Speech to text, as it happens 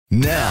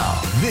Now,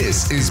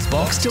 this is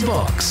Box to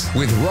Box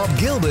with Rob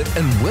Gilbert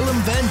and Willem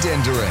van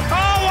Denderen.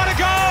 Oh, what a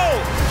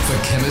goal! For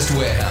Chemist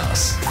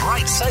Warehouse.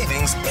 Great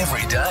savings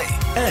every day.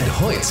 And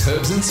Hoyt's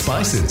Herbs and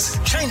Spices.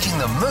 Changing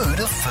the mood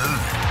of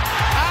food.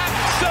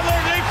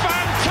 Absolutely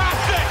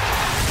fantastic!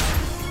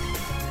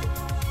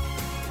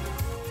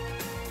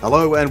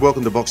 Hello and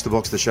welcome to Box,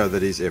 the show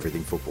that is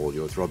everything football.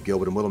 Yours, Rob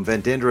Gilbert and Willem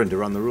van Denderen to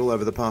run the rule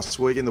over the past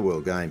week in the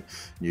World Game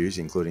news,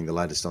 including the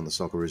latest on the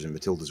Socceroos and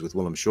Matildas with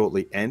Willem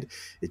shortly. And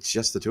it's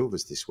just the two of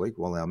us this week,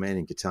 while our man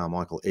in Qatar,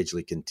 Michael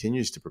Edgley,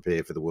 continues to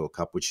prepare for the World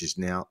Cup, which is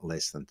now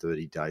less than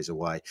 30 days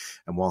away.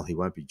 And while he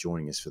won't be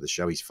joining us for the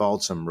show, he's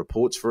filed some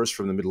reports for us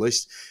from the Middle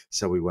East,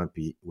 so we won't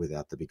be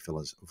without the big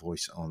fella's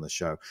voice on the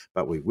show.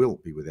 But we will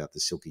be without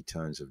the silky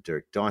tones of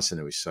Derek Dyson,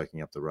 who is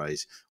soaking up the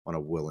rays on a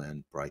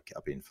well-earned break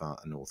up in far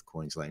north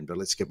Queensland. But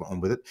let's get on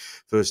with it.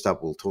 First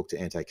up, we'll talk to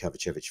Ante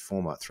Kovacevic,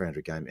 former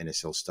 300-game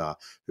NSL star,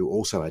 who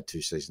also had 2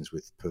 seasons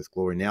with Perth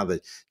Glory, now the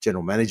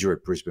general manager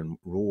at Brisbane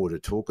Roar, to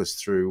talk us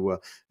through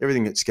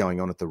everything that's going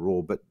on at the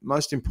Roar, but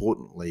most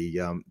importantly,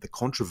 the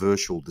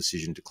controversial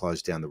decision to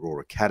close down the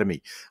Roar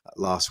Academy.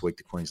 Last week,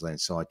 the Queensland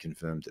side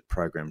confirmed that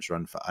programs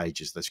run for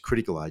ages, those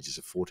critical ages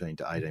of 14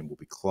 to 18, will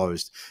be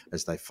closed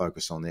as they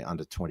focus on their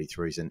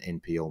under-23s and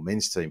NPL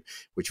men's team,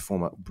 which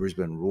former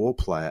Brisbane Roar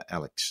player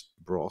Alex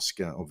Brosk,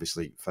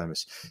 obviously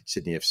famous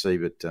Sydney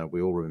FC, but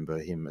we all remember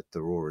him at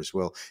the Roar as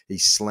well. He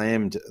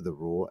slammed the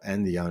Roar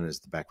and the owners,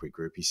 the Backway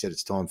Group. He said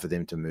it's time for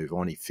them to move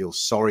on. He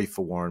feels sorry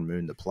for Warren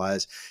Moon, the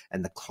players,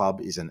 and the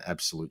club is an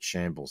absolute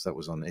shambles. That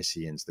was on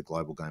SEN's The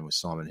Global Game with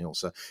Simon Hill.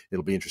 So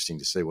it'll be interesting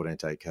to see what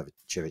Ante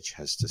Kovacevic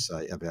has to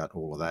say about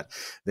all of that.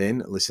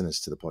 Then listeners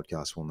to the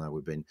podcast will know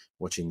we've been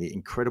watching the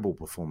incredible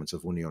performance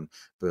of Union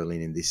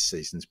Berlin in this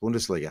season's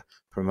Bundesliga.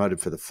 Promoted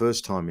for the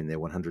first time in their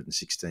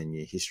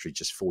 116-year history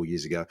just 4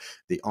 years ago,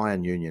 the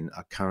Iron Union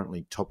are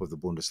currently top of the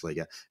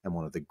Bundesliga and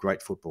one of the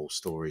great football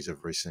stories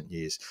of recent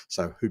years.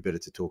 So who better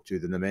to talk to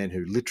than the man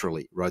who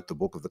literally wrote the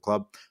book of the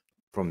club,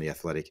 from The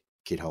Athletic,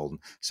 Kit Holden.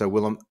 So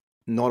Willem,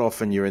 not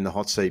often you're in the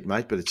hot seat,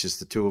 mate, but it's just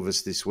the two of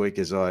us this week.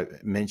 As I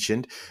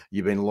mentioned,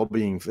 you've been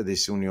lobbying for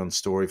this Union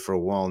story for a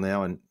while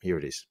now, and here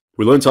it is.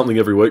 We learn something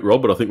every week,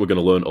 Rob, but I think we're going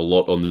to learn a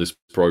lot on this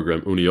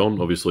program. Union,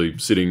 obviously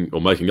sitting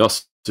or making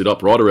us sit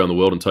up right around the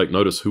world and take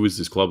notice. Who is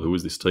this club? Who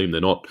is this team?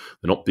 They're not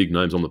big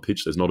names on the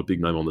pitch. There's not a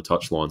big name on the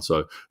touchline.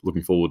 So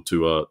looking forward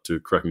to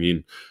cracking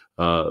in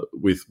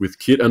with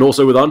Kit and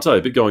also with Ante.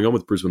 A bit going on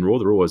with Brisbane Roar.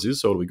 There always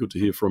is. So it'll be good to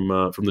hear from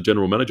the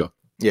general manager.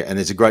 Yeah, and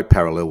there's a great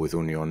parallel with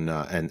Union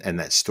and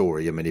that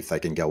story. I mean, if they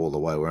can go all the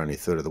way, we're only a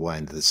third of the way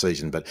into the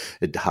season, but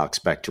it harks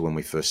back to when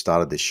we first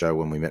started this show,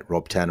 when we met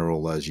Rob Tanner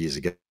all those years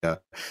ago,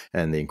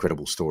 and the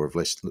incredible story of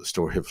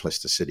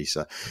Leicester City.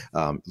 So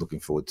looking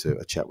forward to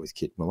a chat with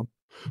Kit Willem.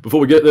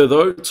 Before we get there,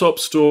 though, top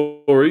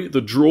story,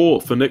 the draw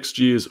for next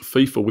year's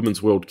FIFA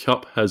Women's World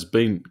Cup has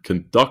been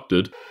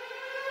conducted.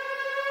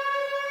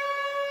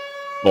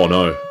 Oh,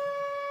 no.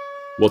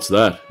 What's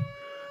that?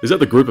 Is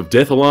that the group of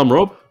death alarm,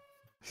 Rob?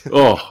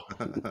 Oh,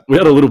 we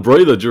had a little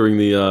breather during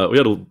the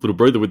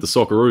with the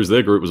Socceroos.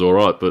 Their group was all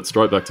right, but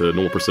straight back to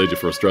normal procedure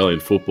for Australian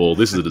football.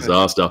 This is a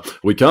disaster.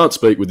 We can't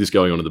speak with this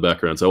going on in the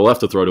background, so we'll have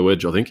to throw to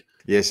Edge, I think.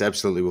 Yes,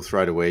 absolutely. We'll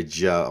throw to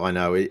Edge. I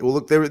know. Well,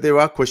 look, there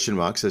are question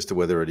marks as to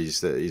whether it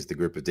is the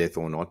group of death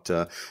or not,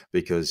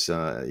 because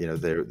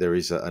there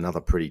is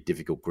another pretty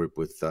difficult group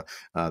with the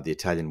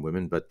Italian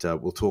women. But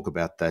we'll talk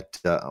about that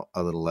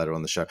a little later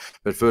on the show.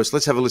 But first,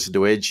 let's have a listen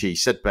to Edge. He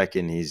sat back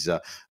in his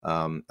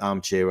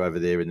armchair over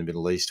there in the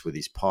Middle East with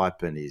his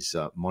pipe and his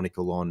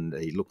monocle on.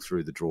 He looked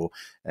through the draw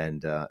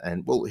and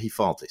he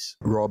filed this.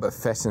 Rob, a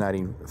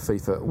fascinating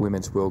FIFA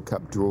Women's World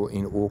Cup draw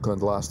in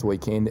Auckland last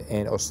weekend,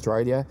 and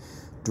Australia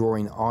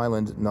drawing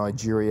Ireland,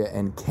 Nigeria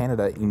and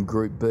Canada in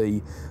Group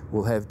B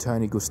will have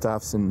Tony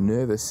Gustafsson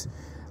nervous,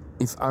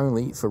 if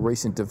only for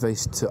recent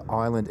defeats to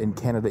Ireland and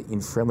Canada in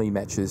friendly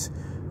matches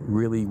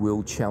really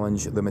will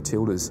challenge the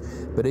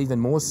Matildas. But even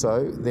more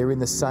so, they're in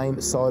the same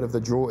side of the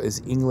draw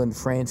as England,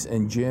 France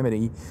and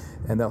Germany,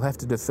 and they'll have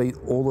to defeat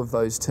all of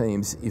those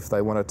teams if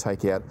they want to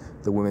take out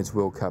the Women's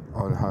World Cup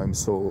on home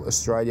soil.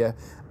 Australia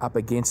up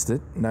against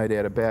it, no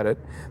doubt about it.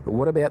 But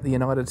what about the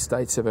United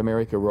States of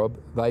America, Rob?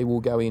 They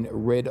will go in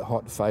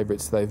red-hot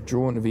favourites. They've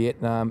drawn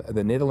Vietnam,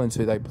 the Netherlands,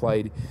 who they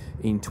played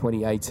in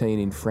 2018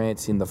 in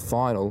France in the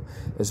final,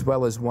 as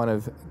well as one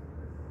of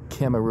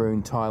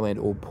Cameroon,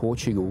 Thailand or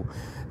Portugal.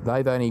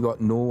 They've only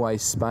got Norway,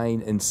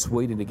 Spain and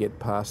Sweden to get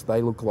past.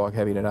 They look like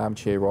having an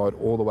armchair ride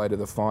all the way to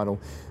the final.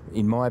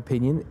 In my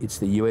opinion, it's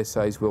the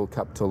USA's World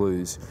Cup to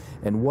lose.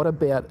 And what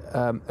about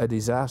a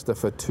disaster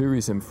for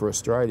tourism for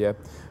Australia?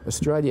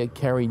 Australia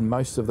carrying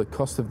most of the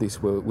cost of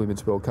this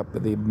Women's World Cup,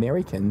 but the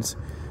Americans,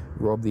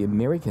 Rob, the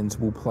Americans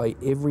will play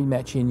every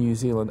match in New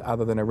Zealand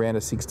other than a round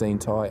of 16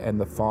 tie and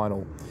the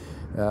final.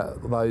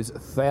 Those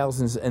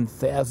thousands and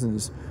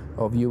thousands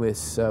of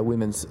US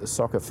women's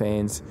soccer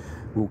fans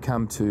will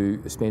come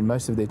to spend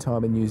most of their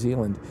time in New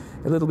Zealand.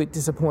 A little bit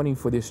disappointing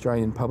for the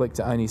Australian public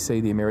to only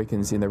see the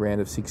Americans in the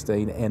round of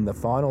 16 and the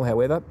final.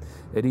 However,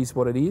 it is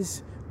what it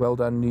is. Well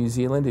done, New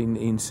Zealand,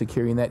 in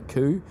securing that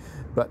coup.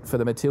 But for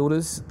the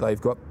Matildas, they've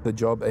got the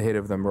job ahead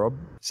of them, Rob.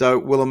 So,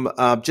 Willem,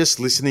 just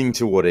listening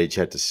to what each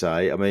had to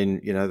say, I mean,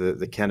 you know,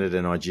 the Canada,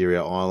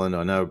 Nigeria, Ireland,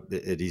 I know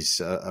it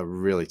is a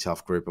really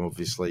tough group. And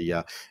obviously,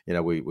 you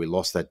know, we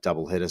lost that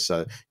double header.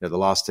 So, you know, the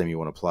last team you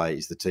want to play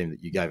is the team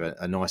that you gave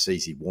a nice,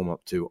 easy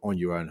warm-up to on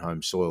your own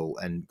home soil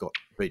and got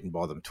beaten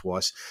by them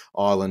twice.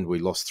 Ireland, we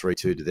lost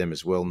 3-2 to them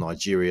as well.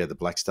 Nigeria, the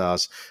Black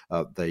Stars,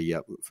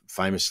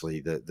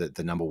 famously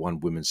the number one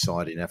women's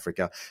side in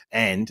Africa.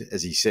 And,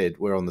 as he said,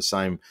 we're on the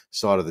same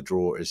side of the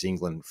draw as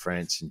England,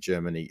 France and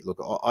Germany. Look,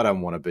 I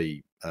don't want to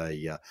be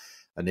a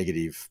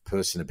negative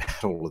person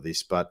about all of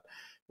this, but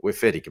we're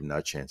fair to give them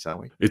no chance,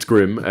 aren't we? It's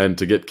grim, and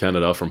to get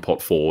Canada from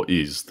pot 4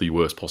 is the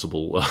worst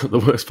possible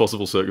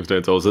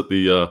circumstance. I was at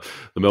the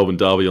Melbourne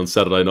Derby on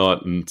Saturday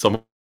night, and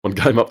someone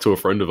came up to a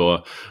friend of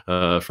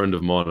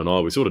mine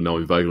and we sort of know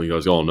him vaguely. He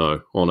goes, oh no,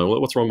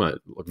 what's wrong, mate?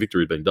 Like,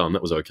 victory had been done,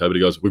 that was okay. But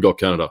he goes, we've got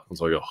Canada. I was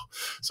like, oh,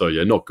 so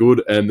yeah, not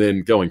good. And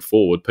then going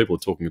forward, people are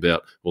talking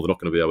about, well, they're not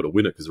going to be able to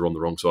win it because they're on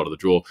the wrong side of the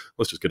draw.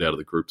 Let's just get out of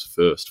the groups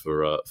first,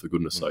 for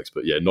goodness sakes.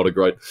 But yeah, not a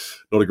great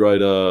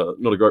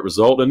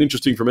result. And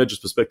interesting from Edge's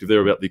perspective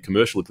there about the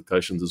commercial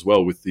implications as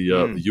well, with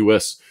the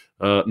US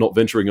not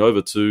venturing over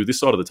to this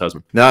side of the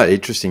Tasman. No,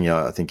 interesting.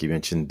 I think you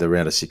mentioned the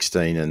round of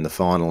 16 and the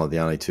final are the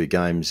only two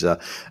games.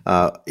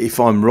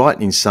 If I'm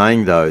right in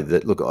saying, though,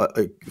 that, look,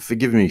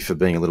 forgive me for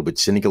being a little bit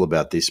cynical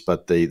about this,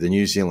 but the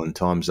New Zealand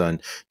time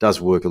zone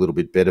does work a little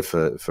bit better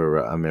for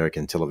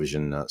American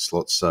television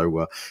slots. So,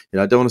 you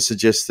know, I don't want to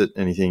suggest that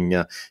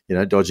anything,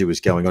 dodgy was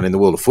going on in the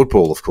world of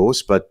football, of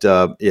course, but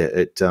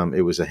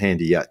it was a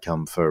handy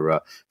outcome for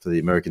the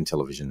American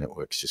television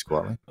networks, just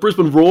quietly.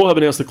 Brisbane Roar have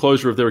announced the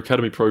closure of their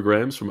academy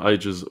programs from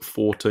ages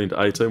 14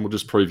 to 18. We'll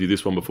just preview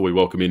this one before we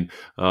welcome in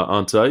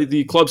Ante.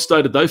 The club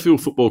stated they feel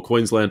Football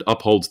Queensland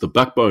upholds the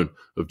backbone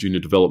of junior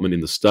development in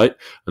the state,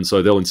 and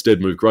so they'll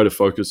instead move greater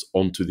focus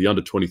onto the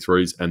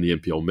under-23s and the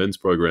NPL men's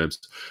programs.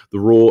 The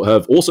Roar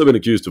have also been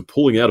accused of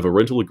pulling out of a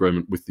rental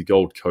agreement with the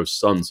Gold Coast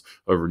Suns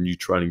over a new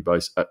training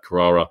base at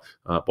Carrara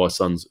by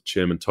Suns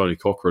chairman Tony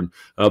Cochrane.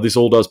 This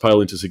all does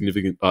pale into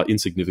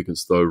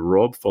insignificance, though,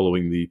 Rob,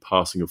 following the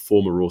passing of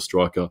former Roar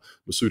striker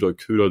Masuto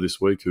Kudo this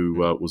week, who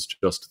was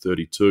just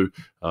 32.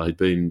 He'd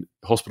been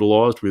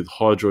hospitalised with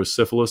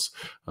hydrocephalus,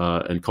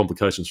 and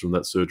complications from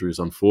that surgery has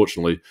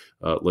unfortunately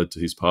led to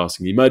his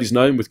passing. He made his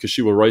name with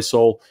Kashiwa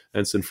Reysol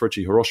and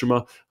Senfrechi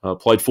Hiroshima,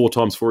 played 4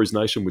 times for his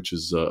nation, which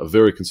is a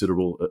very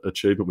considerable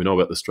achievement. We know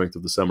about the strength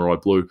of the Samurai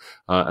Blue,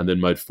 and then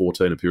made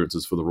 14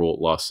 appearances for the Roar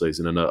last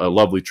season. And a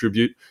lovely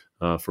tribute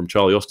from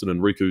Charlie Austin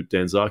and Riku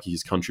Danzaki,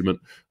 his countrymen,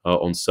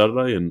 on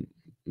Saturday, and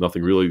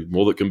nothing really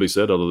more that can be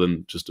said other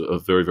than just a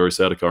very, very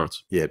sad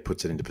occurrence. Yeah, it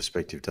puts it into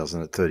perspective,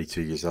 doesn't it?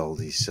 32 years old,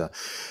 he's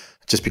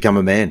just become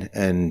a man,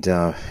 and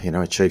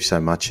achieved so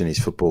much in his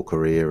football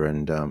career,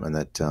 and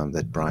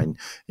that brain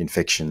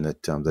infection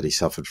that he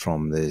suffered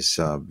from. There's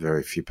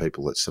very few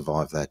people that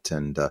survive that,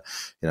 and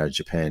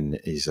Japan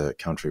is a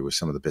country with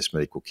some of the best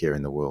medical care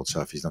in the world.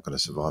 So if he's not going to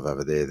survive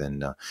over there,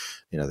 then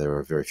there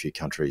are very few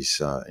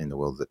countries in the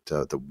world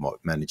that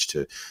might manage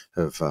to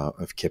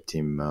have kept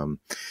him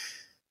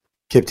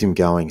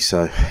going.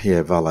 So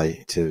yeah, vale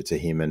to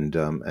him,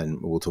 and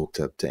we'll talk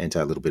to Ante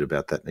a little bit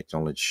about that and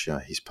acknowledge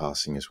his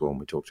passing as well when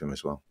we talk to him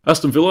as well.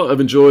 Aston Villa have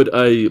enjoyed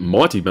a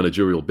mighty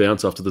managerial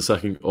bounce after the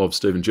sacking of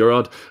Steven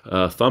Gerrard,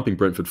 thumping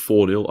Brentford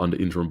 4-0 under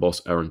interim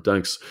boss Aaron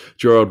Danks.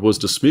 Gerrard was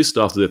dismissed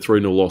after their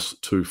 3-0 loss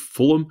to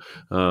Fulham,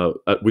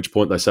 at which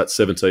point they sat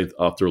 17th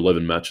after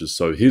 11 matches.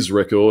 So his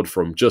record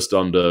from just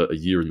under a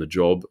year in the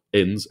job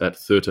ends at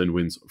 13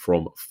 wins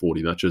from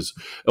 40 matches.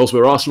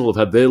 Elsewhere, Arsenal have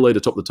had their lead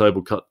atop the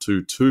table cut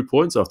to 2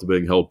 points after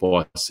being held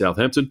by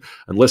Southampton,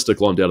 and Leicester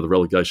climbed out of the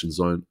relegation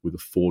zone with a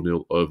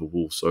 4-0 over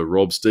Wolves. So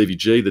Rob, Stevie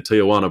G, the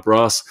Tijuana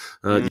Brass,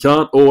 you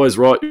can't always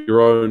write your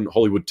own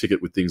Hollywood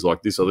ticket with things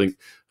like this. I think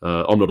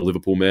I'm not a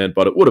Liverpool man,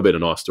 but it would have been a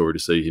nice story to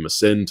see him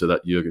ascend to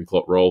that Jurgen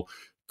Klopp role.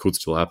 Could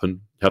still happen.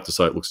 Have to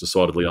say it looks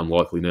decidedly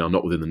unlikely now,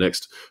 not within the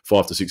next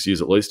 5 to 6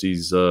 years at least.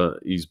 He's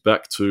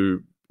back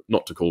to,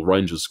 not to call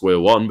Rangers square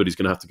one, but he's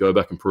going to have to go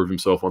back and prove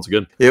himself once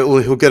again. Yeah, well,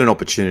 he'll get an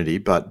opportunity,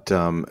 but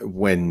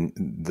when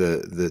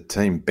the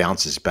team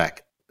bounces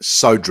back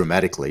so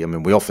dramatically, I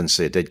mean, we often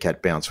see a dead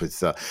cat bounce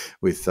with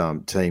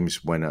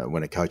teams when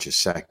a coach is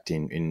sacked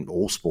in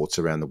all sports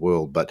around the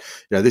world. But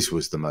this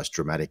was the most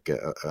dramatic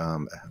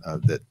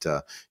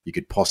that you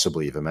could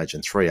possibly have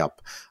imagined. 3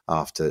 up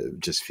after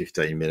just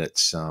 15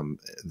 minutes,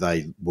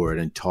 they were an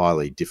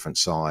entirely different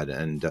side.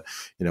 And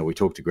we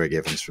talked to Greg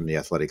Evans from The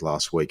Athletic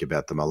last week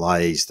about the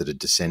malaise that had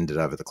descended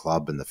over the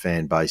club and the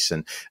fan base,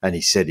 and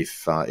he said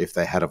if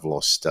they had have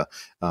lost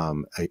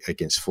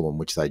against Fulham,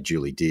 which they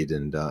duly did,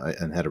 and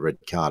had a red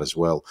card, card as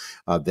well,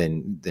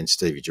 then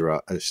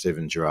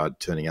Steven Gerrard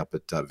turning up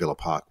at Villa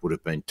Park would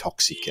have been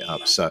toxic.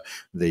 So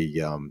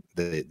the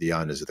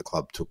owners of the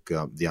club took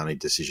the only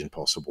decision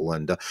possible.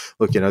 And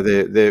look,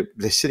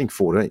 they're sitting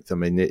 14th. I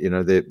mean,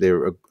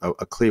 they're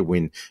a clear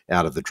win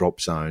out of the drop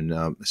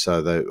zone.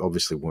 So they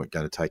obviously weren't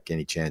going to take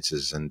any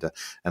chances and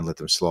let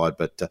them slide.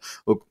 But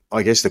look,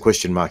 I guess the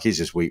question mark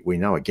is we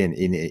know, again,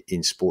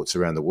 in sports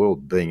around the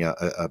world, being a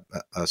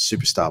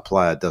superstar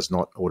player does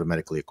not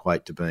automatically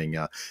equate to being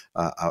a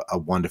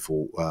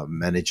wonderful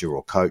manager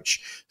or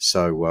coach.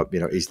 So,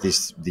 is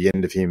this the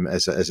end of him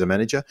as a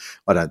manager?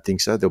 I don't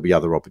think so. There'll be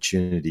other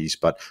opportunities.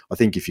 But I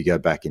think if you go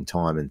back in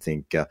time and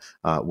think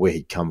where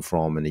he'd come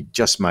from, and he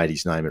just made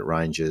his name at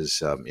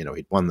Rangers,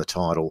 he'd won the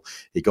title,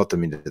 he got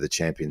them into the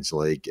Champions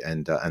League,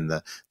 and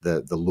the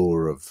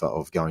lure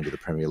of going to the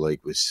Premier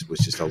League was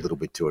just a little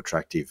bit too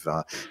attractive.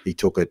 He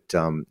took it.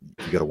 You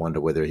got to wonder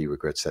whether he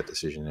regrets that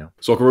decision now.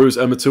 Socceroos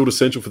and Matilda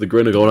central for the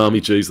Grenadier Army.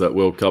 Geez, that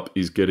World Cup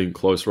is getting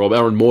close, Rob.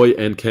 Aaron Moy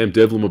and Cam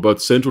Devlin were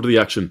both central to the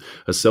action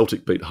as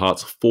Celtic beat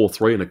Hearts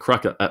 4-3 in a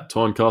cracker at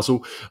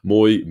Tynecastle.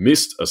 Moy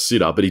missed a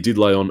sitter, but he did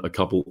lay on a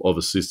couple of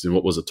assists in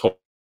what was a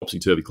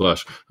topsy-turvy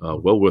clash.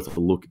 Well worth a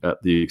look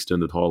at the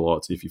extended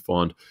highlights if you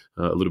find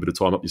a little bit of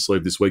time up your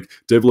sleeve this week.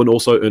 Devlin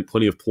also earned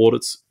plenty of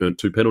plaudits, earned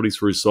 2 penalties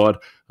for his side.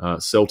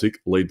 Celtic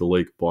lead the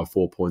league by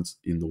 4 points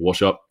in the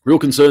wash-up. Real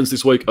concerns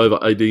this week over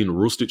Aideen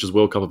Rustic's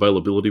World Cup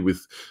availability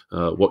with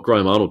what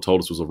Graham Arnold told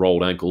us was a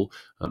rolled ankle.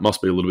 It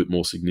must be a little bit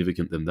more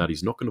significant than that.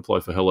 He's not going to play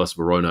for Hellas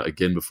Verona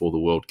again before the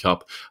World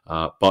Cup,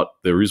 but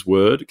there is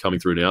word coming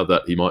through now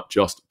that he might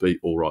just be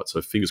all right.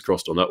 So fingers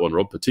crossed on that one,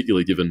 Rob,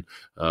 particularly given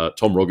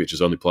Tom Rogic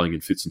is only playing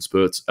in fits and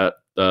spurts at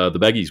the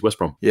Baggies, West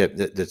Brom. Yeah,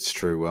 that's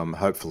true.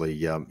 Hopefully,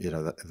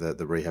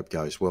 the rehab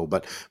goes well.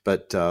 But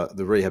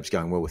the rehab's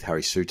going well with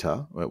Harry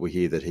Souttar. We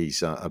hear that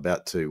he's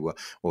about to,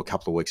 a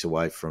couple of weeks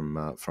away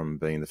from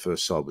being the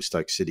first side with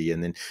Stoke City,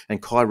 and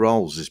Kai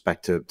Rolls is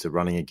back to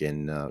running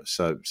again.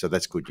 So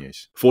that's good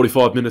news.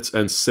 45 minutes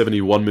and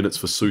 71 minutes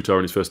for Souttar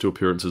in his first 2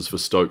 appearances for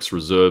Stokes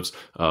reserves.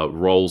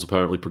 Rolls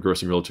apparently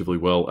progressing relatively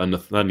well, and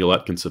Nathaniel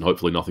Atkinson,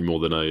 hopefully nothing more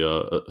than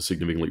a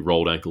significantly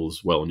rolled ankle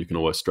as well. And you can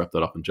always strap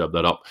that up and jab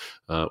that up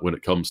when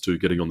it comes to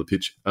getting on the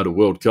pitch at a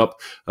World Cup.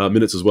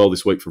 Minutes as well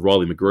this week for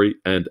Riley McGree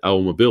and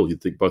Al Mabil.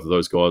 You'd think both of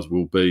those guys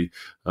will be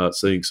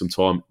seeing some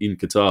time in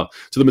Qatar.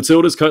 To the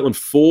Matildas, Caitlin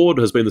Ford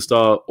has been the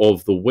star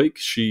of the week.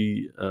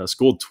 She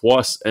scored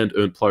twice and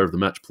earned Player of the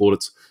Match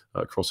plaudits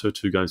across her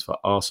 2 games for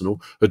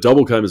Arsenal. Her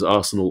double came as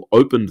Arsenal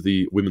opened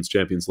the Women's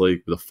Champions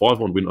League with a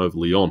 5-1 win over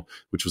Lyon,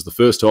 which was the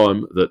first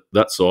time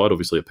that side,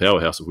 obviously a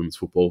powerhouse of women's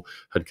football,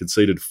 had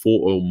conceded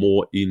 4 or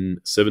more in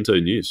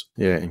 17 years.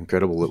 Yeah,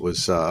 incredible. It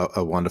was a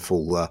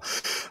wonderful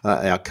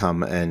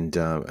outcome, and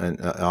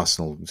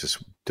Arsenal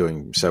just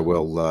doing so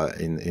well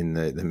in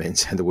the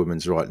men's and the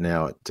women's right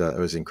now. It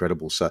was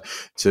incredible. So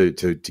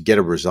to get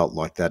a result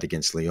like that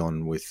against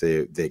Lyon with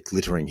their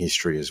glittering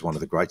history as one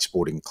of the great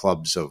sporting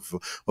clubs of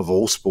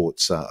all sports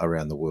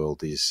around the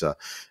world is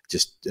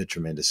just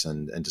tremendous.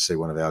 And to see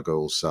one of our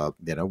girls,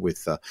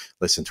 with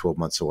less than 12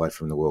 months away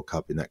from the World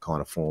Cup in that kind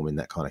of form, in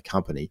that kind of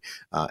company,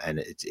 and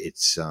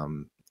it's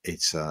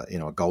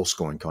a goal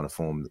scoring kind of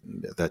form.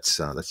 That's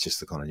just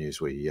the kind of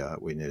news we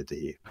needed to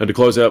hear. And to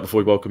close out before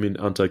we welcome in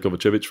Ante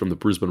Kovacevic from the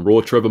Brisbane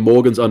Roar, Trevor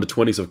Morgan's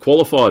under-20s have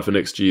qualified for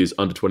next year's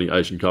under-20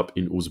 Asian Cup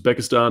in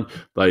Uzbekistan.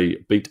 They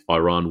beat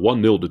Iran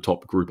 1-0 to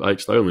top Group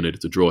H. They only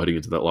needed to draw heading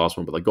into that last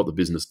one, but they got the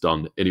business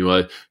done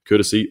anyway,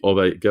 courtesy of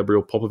a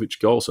Gabriel Popovic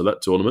goal. So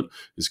that tournament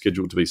is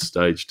scheduled to be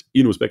staged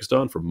in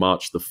Uzbekistan from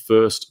March the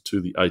 1st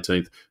to the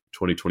 18th,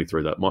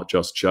 2023. That might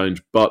just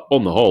change, but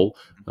on the whole,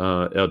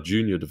 our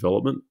junior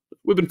development,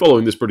 we've been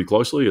following this pretty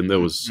closely, and there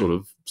was sort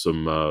of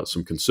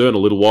some concern a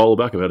little while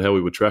back about how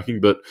we were tracking,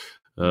 but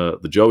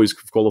the Joeys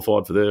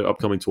qualified for their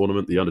upcoming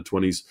tournament. The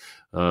under-20s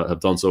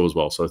have done so as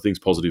well. So things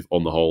positive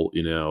on the whole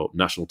in our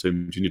national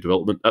team junior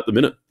development at the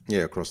minute.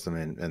 Yeah, across the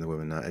men and the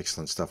women.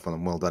 Excellent stuff on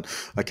them. Well done.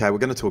 Okay, we're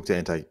going to talk to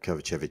Ante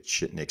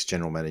Kovacevic next,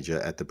 general manager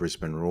at the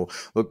Brisbane Roar.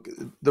 Look,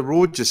 the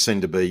Roar just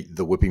seem to be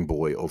the whipping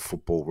boy of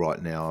football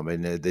right now. I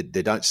mean, they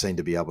don't seem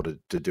to be able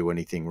to do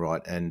anything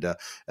right. And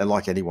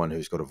like anyone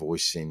who's got a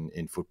voice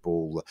in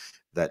football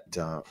that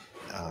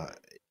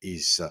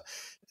is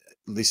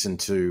listened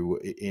to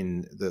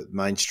in the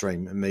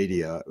mainstream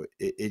media,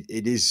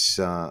 it is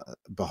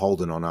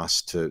beholden on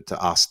us to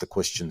ask the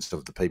questions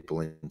of the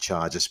people in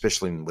charge,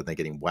 especially when they're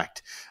getting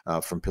whacked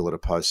from pillar to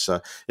post.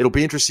 So it'll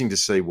be interesting to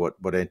see what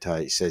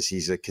Ante says.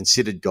 He's a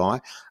considered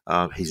guy.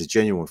 He's a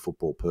genuine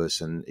football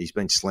person. He's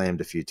been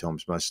slammed a few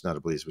times, most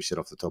notably, as we said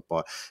off the top,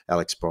 by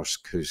Alex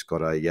Brosk, who's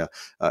got a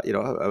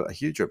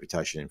huge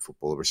reputation in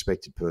football, a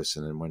respected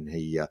person. And when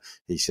he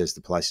says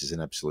the place is in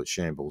absolute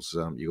shambles,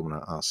 you're going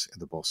to ask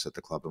the boss at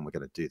the club, and we're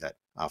going to do that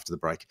after the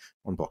break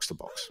on Box to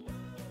Box.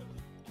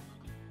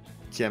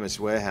 Chemist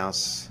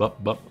Warehouse.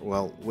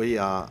 Well, we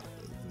are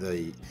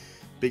the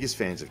biggest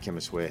fans of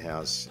Chemist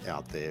Warehouse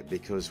out there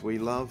because we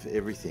love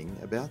everything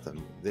about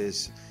them.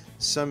 There's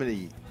so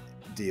many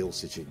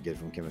deals that you can get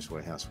from Chemist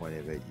Warehouse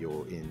whenever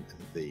you're in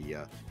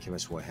the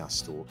Chemist Warehouse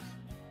store.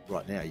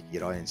 right now, you can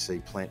get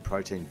INC plant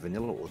protein,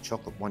 vanilla or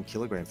chocolate 1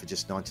 kilogram for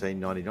just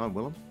 $19.99,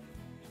 Willem.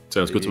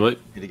 Sounds good to me.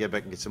 Need to go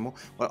back and get some more.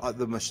 Well,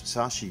 the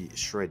Musashi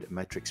Shred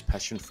Matrix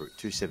Passion Fruit,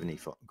 270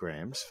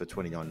 grams for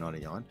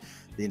 $29.99.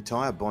 The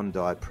entire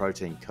Bondi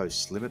Protein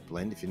Coast Slim It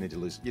blend. If you need to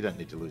lose, you don't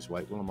need to lose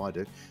weight. Willem, I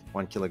do.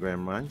 1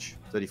 kilogram range,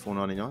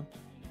 $34.99.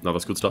 No,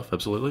 that's good stuff.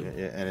 Absolutely.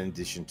 Yeah, and in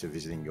addition to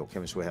visiting your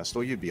Chemist Warehouse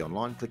store, you'd be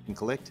online, click and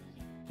collect.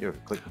 You're a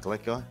click and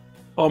collect guy.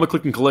 Oh, I'm a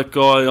click and collect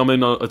guy. I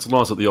mean, it's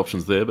nice that the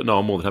option's there, but no,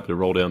 I'm more than happy to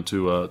roll down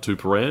to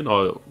Paran.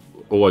 I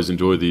always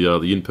enjoy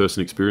the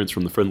in-person experience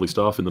from the friendly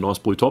staff in the nice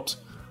blue tops.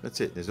 That's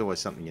it. There's always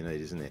something you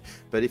need, isn't there?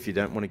 But if you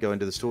don't want to go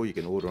into the store, you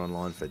can order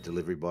online for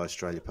delivery by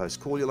Australia Post.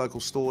 Call your local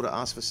store to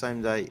ask for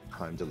same-day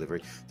home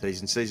delivery. T's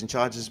and C's and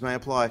charges may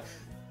apply.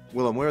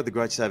 Willem, where are the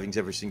great savings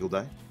every single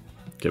day?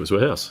 Chemist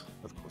Warehouse.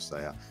 Of course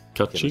they are.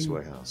 Ka-ching. Chemist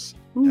Warehouse.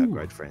 Our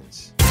great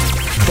friends.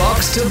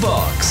 Box to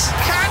Box.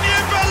 Can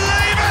you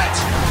believe it?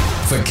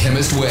 For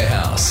Chemist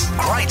Warehouse.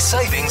 Great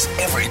savings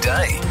every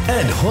day.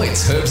 And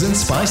Hoyt's Herbs and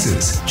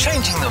Spices.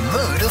 Changing the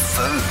mood of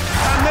food.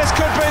 And this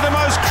could be the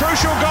most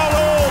crucial goal of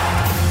all.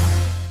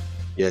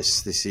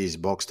 Yes, this is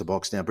Box to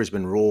Box. Now,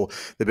 Brisbane Roar,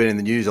 they've been in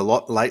the news a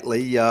lot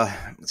lately.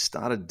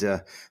 Started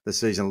the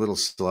season a little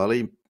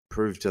slowly,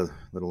 proved a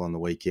little on the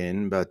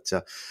weekend, but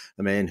the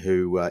man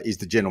who is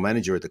the general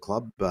manager at the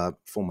club,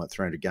 former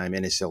 300-game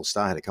NSL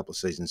star, had a couple of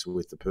seasons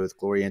with the Perth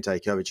Glory, Ante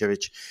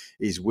Kovacevic,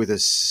 is with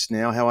us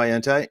now. How are you,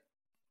 Ante?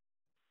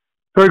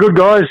 Very good,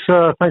 guys.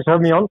 Thanks for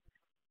having me on.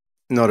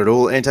 Not at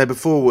all. Ante,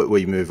 before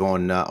we move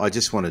on, I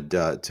just wanted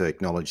to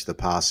acknowledge the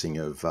passing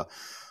of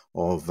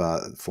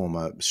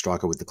former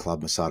striker with the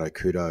club, Masato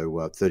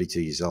Kudo,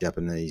 32 years old,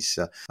 Japanese,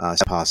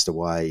 passed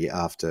away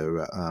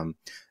after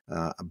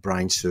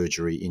brain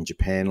surgery in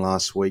Japan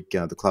last week.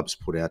 The club's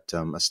put out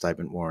a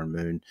statement, Warren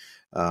Moon.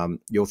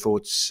 Your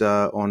thoughts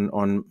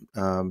on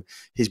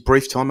his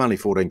brief time, only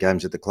 14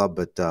 games at the club,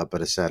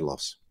 but a sad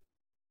loss?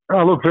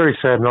 Oh, look, very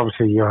sad, and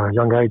obviously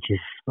young age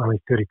of only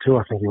 32,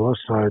 I think he was,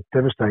 so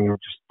devastating. It was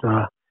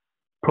just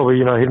probably,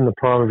 hitting the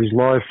prime of his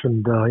life,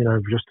 and,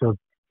 just a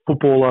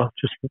footballer,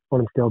 just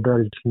wanting to go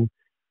about it. And,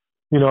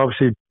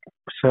 obviously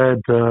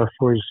sad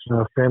for his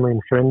family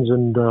and friends,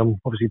 and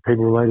obviously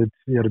people related.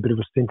 He had a bit of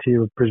a stint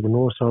here with Brisbane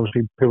Roar, so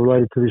obviously people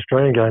related to the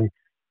Australian game,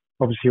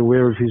 obviously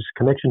aware of his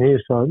connection here.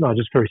 So, no,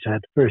 just very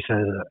sad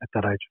at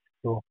that age.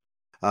 Sure.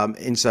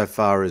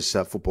 Insofar as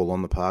football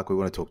on the park, we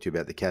want to talk to you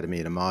about the academy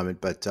in a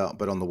moment. But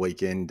on the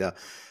weekend,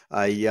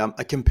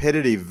 a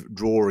competitive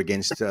draw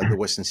against the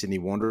Western Sydney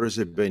Wanderers,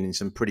 who've been in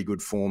some pretty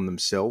good form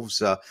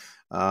themselves.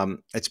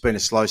 It's been a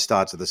slow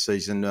start to the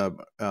season.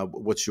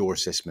 What's your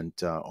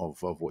assessment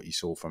of what you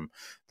saw from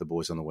the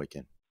boys on the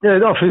weekend? Yeah,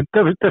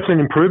 definitely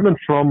an improvement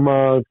from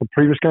the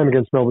previous game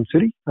against Melbourne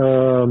City.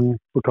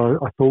 Look, I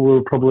thought we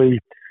were probably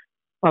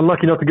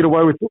unlucky not to get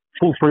away with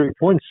full 3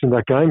 points in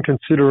that game,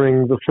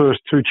 considering the first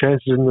 2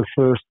 chances in the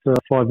first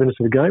 5 minutes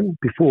of the game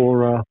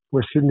before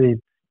West Sydney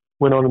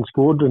went on and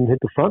scored and hit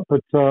the front.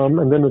 But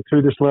and then the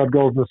 2 disallowed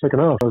goals in the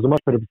second half. It was a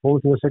much better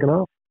performance in the second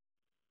half.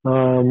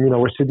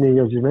 West Sydney,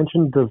 as you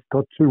mentioned, they've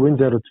got 2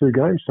 wins out of 2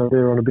 games, so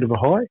they're on a bit of a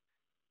high.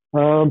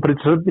 But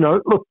it's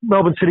look,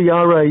 Melbourne City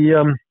are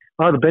the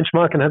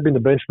benchmark and have been the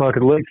benchmark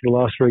of the league for the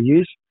last 3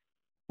 years.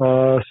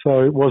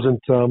 So it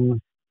wasn't.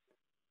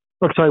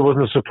 Like I say, it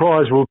wasn't a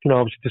surprise. We're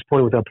obviously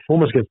disappointed with our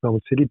performance against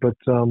Melbourne City, but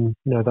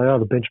they are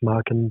the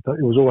benchmark, and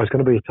it was always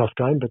going to be a tough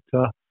game. But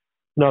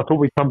I thought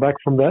we'd come back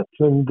from that,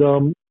 and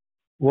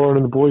Warren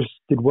and the boys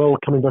did well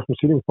coming back from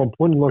Sydney with 1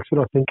 point. And like I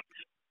said, I think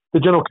the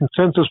general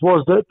consensus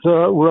was that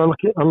we're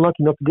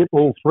unlucky not to get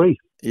all 3.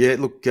 Yeah,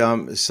 look,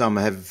 some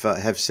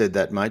have said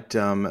that, mate.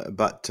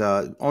 But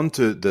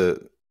onto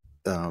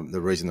the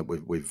reason that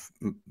we've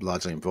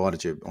largely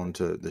invited you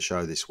onto the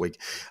show this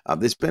week.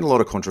 There's been a lot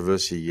of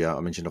controversy, I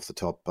mentioned off the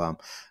top,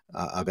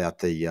 about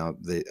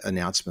the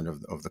announcement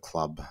of the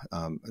club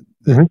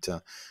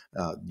that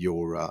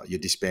you're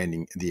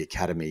disbanding the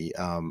academy.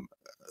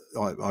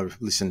 I've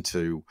listened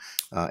to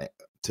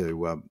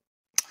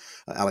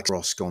Alex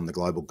Rosk on the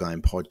Global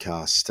Game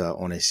podcast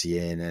on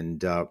SEN,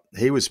 and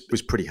he was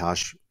pretty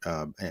harsh.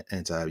 And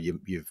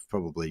you've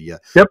probably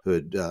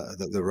heard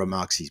the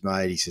remarks he's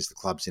made. He says the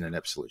club's in an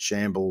absolute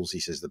shambles. He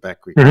says the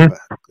back group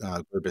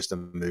best to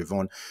move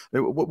on.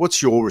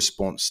 What's your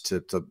response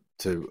to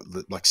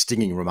like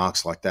stinging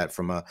remarks like that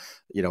from an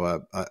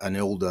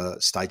elder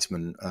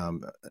statesman,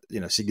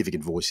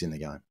 significant voice in the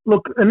game?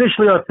 Look,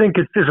 initially I think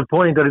it's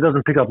disappointing that he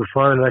doesn't pick up the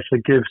phone and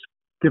actually give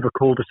a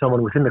call to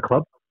someone within the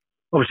club.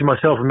 Obviously,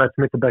 myself and Matt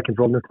Smith are back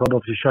involved in the club.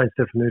 Obviously, Shane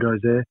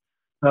Stefanuto's there.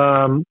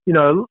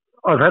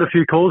 I've had a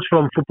few calls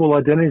from football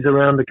identities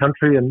around the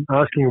country and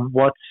asking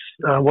what's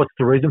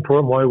the reason for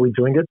it, why are we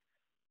doing it?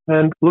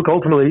 And look,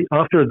 ultimately,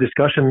 after a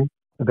discussion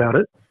about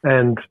it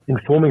and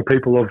informing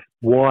people of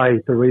why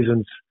the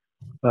reasons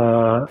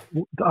are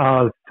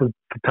for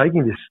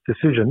taking this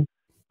decision,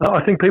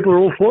 I think people are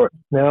all for it.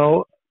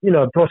 Now,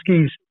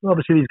 Broski's,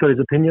 obviously he's got his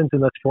opinions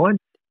and that's fine,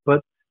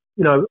 but,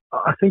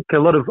 I think a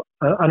lot of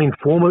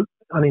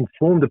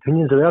uninformed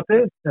opinions are out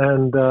there,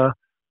 and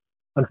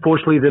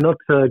unfortunately, they're not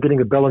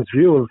getting a balanced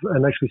view of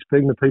and actually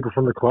speaking to people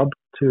from the club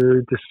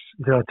to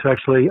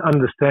actually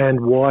understand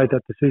why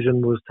that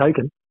decision was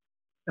taken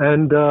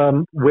and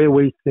where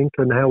we think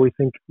and how we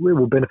think it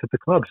will benefit the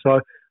club.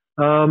 So,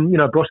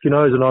 Broski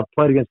knows, and I've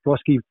played against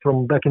Broski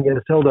from back in the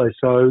NSL days.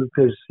 So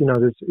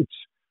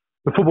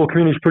the football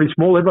community is pretty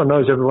small. Everyone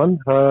knows everyone.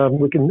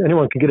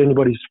 Anyone can get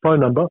anybody's phone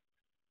number.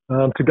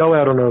 To go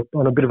out on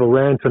a bit of a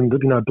rant and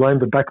blame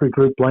the Bakary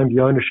group, blame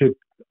the ownership,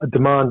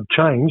 demand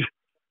change,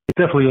 it's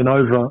definitely an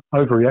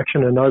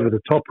overreaction and over the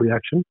top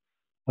reaction,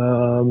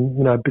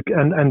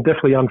 and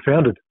definitely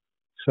unfounded.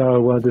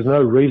 So there's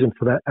no reason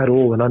for that at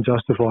all and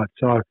unjustified.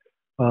 So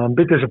a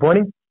bit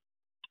disappointing.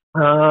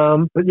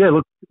 But yeah,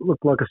 look,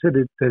 like I said,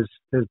 there's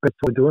better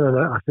to do it, and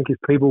I think if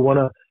people want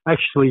to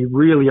actually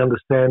really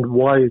understand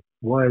why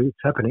it's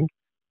happening,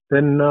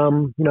 then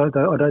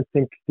I don't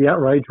think the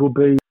outrage will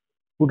be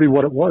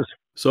what it was.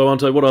 So,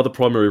 Ante, what are the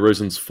primary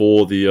reasons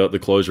for the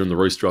closure and the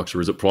restructure?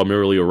 Is it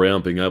primarily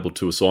around being able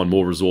to assign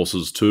more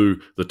resources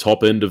to the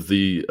top end of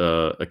the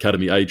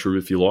academy age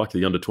group, if you like,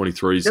 the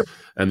under-23s Yep.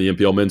 and the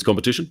NPL men's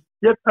competition?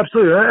 Yep,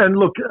 absolutely. And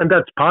look, and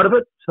that's part of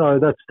it. So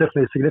that's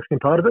definitely a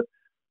significant part of it.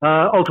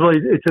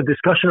 Ultimately, it's a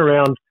discussion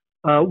around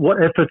what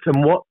efforts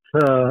and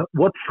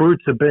what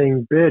fruits are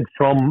being bared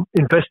from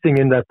investing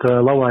in that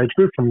lower age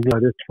group from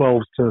the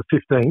 12s to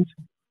 15s.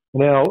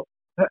 Now,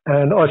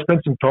 and I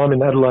spent some time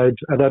in Adelaide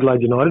at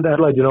Adelaide United.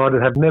 Adelaide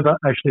United have never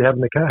actually had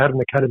an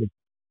academy,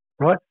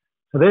 right?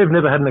 So they've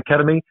never had an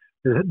academy.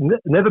 There's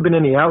never been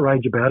any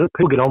outrage about it.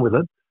 People get on with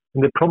it.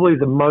 And they're probably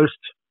the most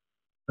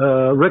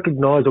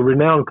recognised or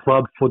renowned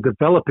club for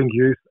developing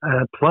youth,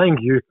 playing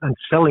youth and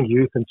selling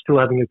youth and still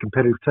having a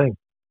competitive team,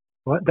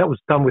 right? That was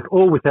done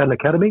without an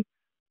academy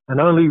and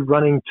only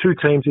running 2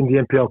 teams in the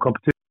NPL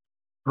competition,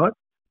 right?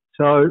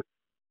 So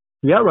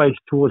the outrage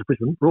towards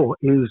Brisbane Roar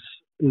is,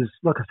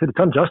 like I said, it's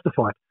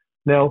unjustified.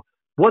 Now,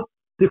 what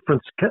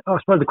difference, I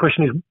suppose the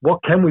question is, what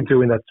can we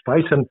do in that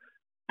space? And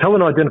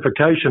talent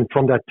identification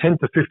from that 10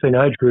 to 15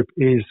 age group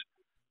is,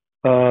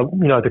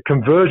 the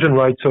conversion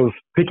rates of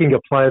picking a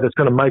player that's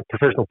going to make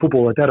professional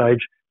football at that age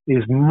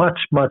is much,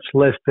 much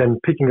less than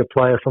picking a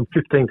player from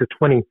 15 to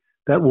 20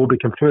 that will be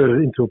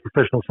converted into a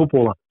professional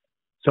footballer.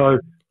 So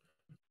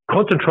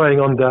concentrating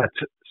on that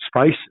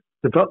space,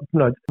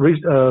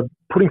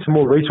 putting some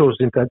more resources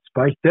into that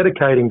space,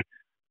 dedicating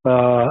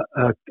a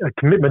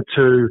commitment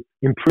to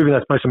improving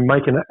that space and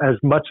making it as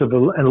much of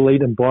an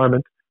elite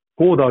environment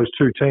for those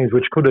 2 teams,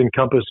 which could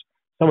encompass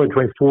somewhere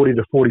between 40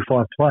 to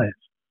 45 players,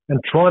 and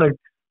trying to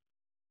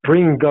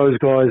bring those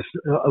guys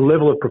a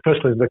level of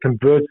professionalism that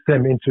converts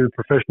them into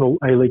professional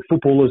A-League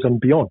footballers and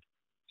beyond.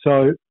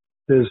 So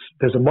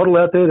there's a model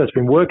out there that's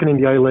been working in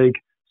the A-League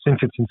since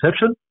its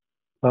inception.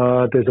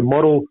 There's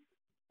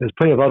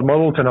plenty of other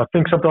models, and I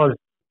think sometimes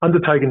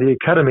undertaking the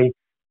academy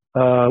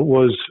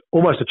was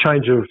almost a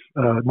change of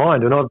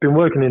mind. And I've been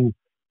working in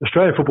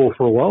Australian football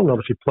for a while and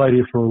obviously played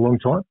here for a long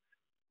time.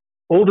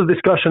 All the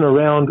discussion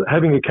around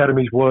having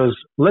academies was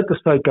let the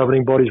state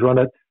governing bodies run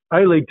it,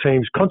 A-League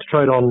teams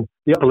concentrate on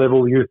the upper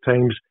level youth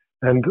teams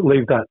and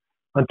leave that.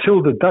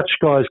 Until the Dutch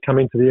guys come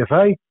into the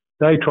FA,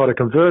 they try to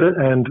convert it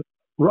and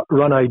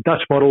run a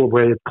Dutch model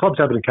where clubs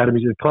have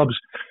academies and clubs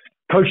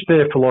coach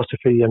their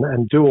philosophy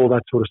and do all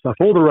that sort of stuff.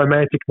 All the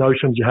romantic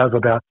notions you have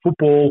about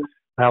football,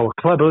 our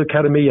club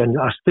academy, and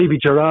Stevie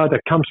Gerrard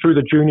that comes through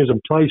the juniors and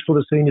plays for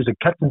the seniors and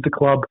captains the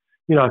club.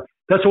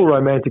 That's all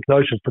romantic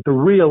notions. But the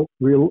real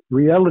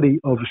reality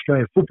of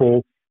Australian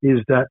football is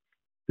that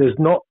there's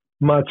not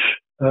much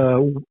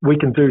we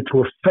can do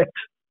to affect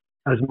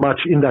as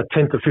much in that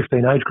 10 to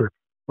 15 age group.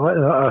 Right?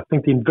 I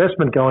think the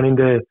investment going in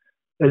there,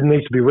 it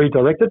needs to be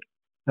redirected,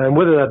 and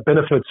whether that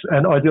benefits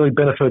and ideally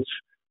benefits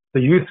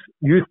the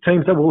youth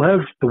teams that we'll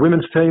have, the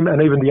women's team,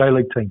 and even the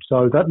A-League team.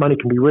 So that money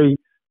can be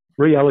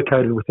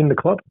reallocated within the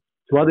club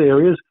to other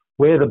areas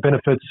where the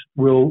benefits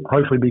will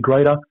hopefully be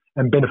greater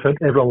and benefit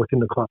everyone within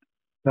the club.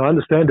 Now, I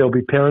understand there'll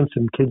be parents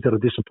and kids that are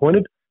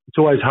disappointed. It's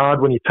always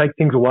hard when you take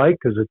things away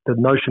because the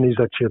notion is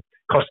that you're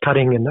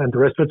cost-cutting and the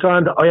rest of it. So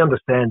I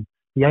understand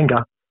the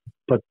anger,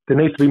 but there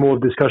needs to be more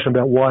discussion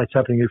about why it's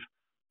happening. If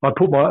I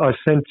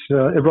sent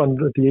everyone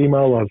the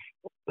email,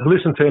 I've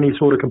listened to any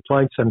sort of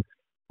complaints and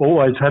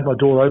always had my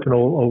door open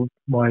or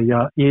my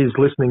ears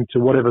listening to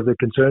whatever the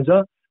concerns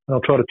are. And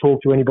I'll try to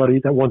talk to anybody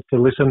that wants to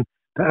listen,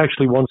 that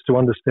actually wants to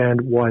understand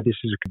why this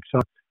is a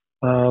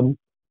concern.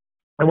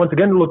 And once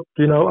again, look,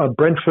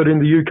 Brentford in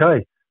the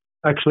UK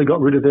actually got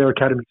rid of their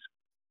academies,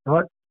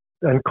 right?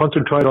 And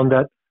concentrate on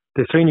that,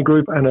 their senior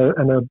group and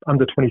a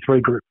under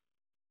 23 group.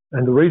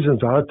 And the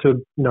reasons are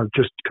to,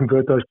 just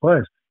convert those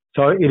players.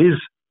 So it is,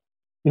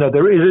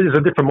 there is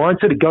a different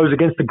mindset. It goes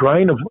against the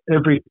grain of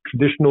every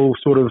traditional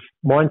sort of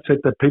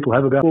mindset that people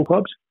have about all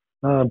clubs.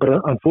 But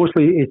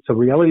unfortunately, it's a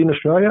reality in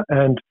Australia,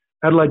 and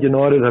Adelaide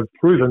United have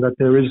proven that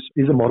there is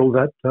a model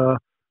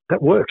that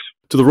that works.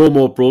 To the Roar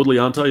more broadly,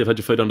 Ante, you've had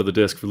your feet under the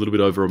desk for a little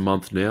bit over a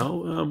month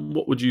now.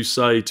 What would you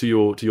say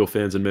to your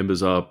fans and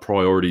members are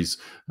priorities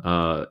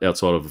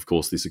outside of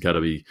course, this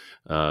academy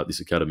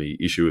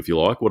issue, if you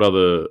like? What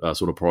other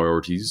sort of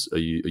priorities are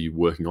you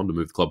working on to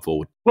move the club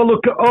forward? Well,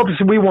 look,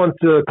 obviously we want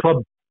the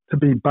club to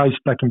be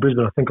based back in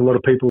Brisbane. I think a lot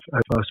of people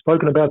have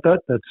spoken about that.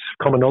 That's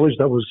common knowledge.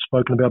 That was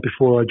spoken about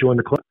before I joined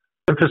the club.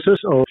 Emphasis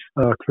of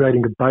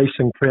creating a base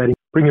and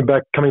coming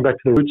back to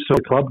the roots of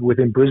the club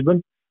within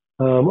Brisbane.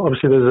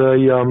 Obviously, there's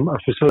a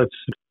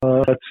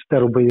facility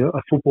that'll be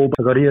a football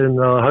base got here, and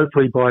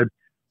hopefully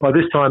by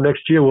this time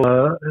next year we'll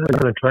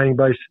have a training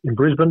base in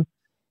Brisbane,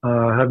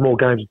 have more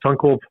games at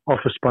Suncorp,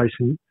 office space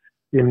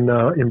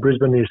in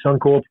Brisbane near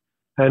Suncorp,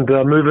 and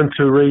moving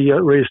to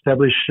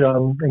re-establish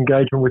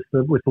engagement with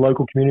the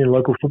local community and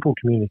local football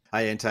community.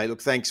 Hey, Ante,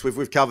 look, thanks.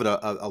 We've covered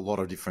a lot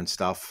of different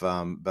stuff,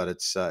 but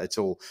it's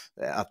all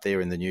out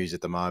there in the news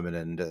at the moment,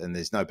 and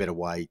there's no better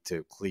way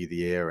to clear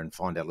the air and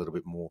find out a little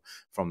bit more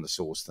from the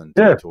source than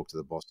to talk to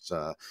the boss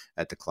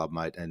at the club,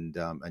 mate. And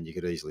you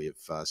could easily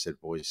have said,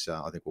 boys,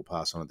 I think we'll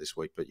pass on it this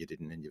week, but you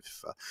didn't, and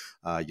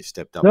you've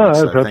stepped up. No,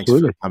 so absolutely. Thanks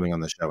for coming on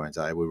the show,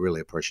 Ante. We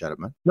really appreciate it,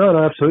 mate. No,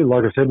 absolutely.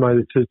 Like I said,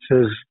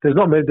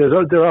 mate,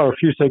 there are a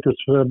few secrets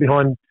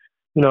behind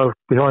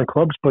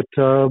clubs, but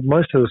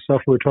most of the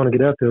stuff we're trying to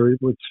get out there,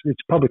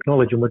 it's public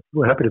knowledge, and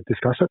we're happy to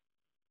discuss it.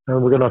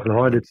 And we've got nothing to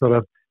hide. It's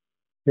not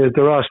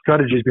there are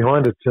strategies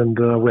behind it, and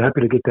we're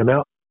happy to get them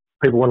out.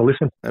 People want to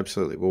listen.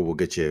 Absolutely. Well, we'll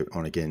get you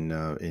on again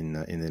in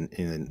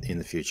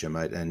the future,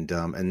 mate. And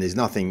there's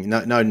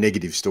no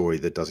negative story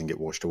that doesn't get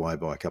washed away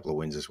by a couple of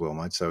wins as well,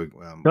 mate. So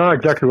no,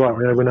 exactly right.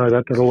 Yeah, we know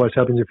that always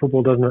happens in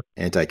football, doesn't it?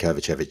 Ante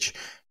Kovacevic,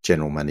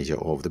 General Manager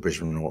of the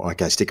Brisbane Roar.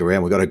 Okay, stick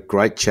around. We've got a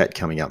great chat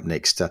coming up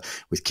next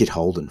with Kit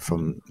Holden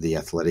from The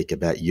Athletic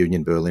about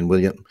Union Berlin.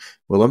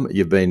 Willem,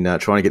 you've been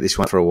trying to get this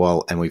one for a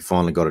while, and we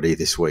finally got it here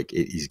this week.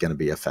 It is going to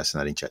be a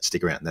fascinating chat.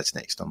 Stick around. That's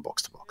next on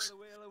Box to Box.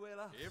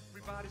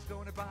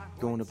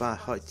 Going to buy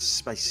Hoyt's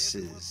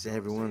Spices.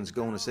 Everyone's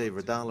going to save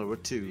 $1 or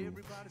 $2.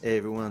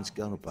 Everyone's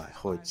going to buy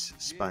Hoyt's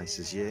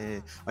Spices,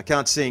 yeah. I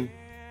can't sing,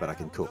 but I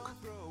can cook.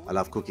 I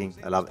love cooking.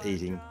 I love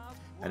eating.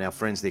 And our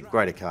friends, the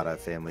Great Ocado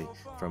family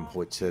from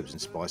Hoyt's Herbs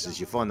and Spices,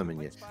 you find them in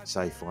your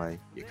Safeway,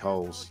 your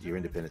Coles, your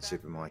independent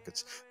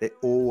supermarkets. They're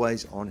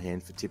always on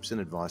hand for tips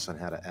and advice on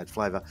how to add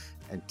flavour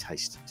and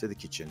taste to the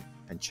kitchen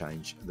and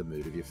change the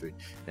mood of your food.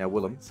 Now,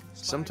 Willem,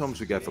 sometimes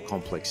we go for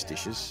complex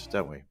dishes,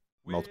 don't we?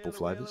 Multiple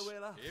flavours.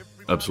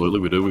 Absolutely,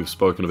 we do. We've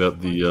spoken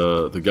about the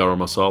garam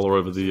masala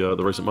over the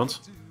recent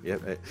months. Yeah,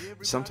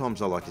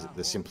 sometimes I like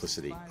the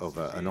simplicity of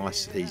a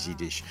nice, easy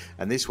dish.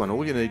 And this one,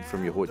 all you need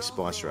from your Hoyt's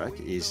spice rack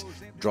is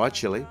dry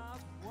chilli,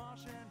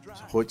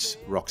 Hoyt's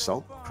rock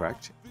salt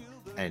cracked,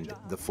 and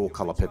the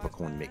 4-colour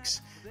peppercorn mix.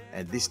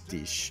 And this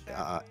dish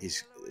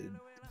is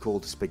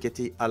called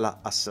spaghetti alla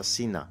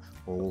assassina.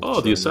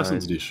 The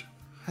assassin's dish.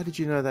 How did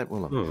you know that,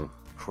 Willem? Oh.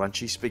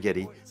 Crunchy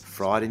spaghetti,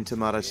 fried in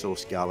tomato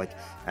sauce, garlic,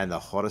 and the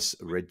hottest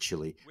red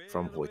chili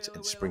from Hoyt's,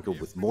 and sprinkled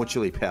with more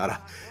chili powder.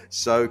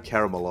 So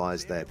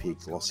caramelized they appear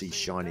glossy,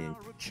 shiny, and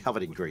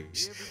covered in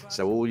grease.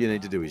 So all you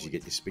need to do is you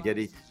get your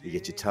spaghetti, you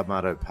get your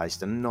tomato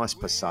paste, and a nice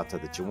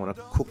passata that you want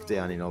to cook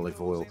down in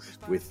olive oil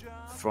with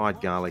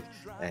fried garlic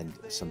and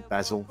some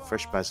basil,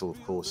 fresh basil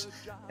of course,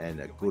 and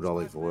a good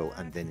olive oil,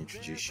 and then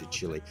introduce your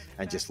chili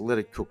and just let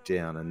it cook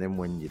down. And then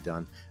when you're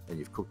done and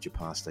you've cooked your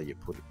pasta, you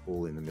put it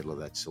all in the middle of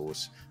that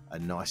sauce. A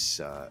nice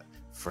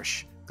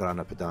fresh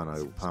grana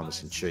padano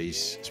parmesan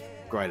cheese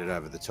grated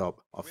over the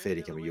top. Fair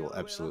dinkum, you'll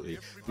absolutely...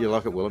 You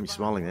like it, Willem? You're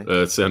smiling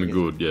there. It sounded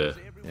good, yeah.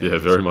 Yeah,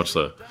 very much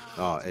so.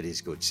 Oh, it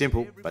is good.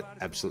 Simple, but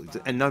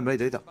absolutely... And no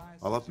meat either.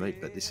 I love meat,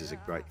 but this is a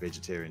great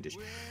vegetarian dish.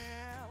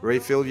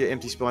 Refill your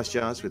empty spice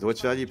jars with Hoyt's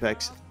value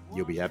packs.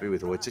 You'll be happy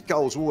with Hoyt's at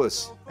Coles,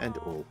 Woolworths, and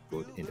all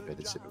good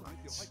independent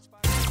supermarkets.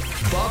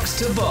 Box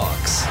to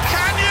Box.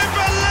 Can you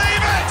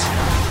believe it?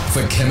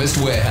 For Chemist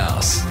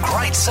Warehouse.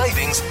 Great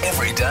savings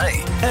every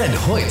day. And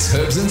Hoyt's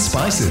Herbs and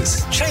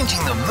Spices. Changing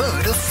the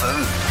mood of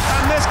food.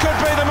 And this could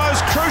be the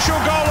most crucial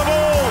goal of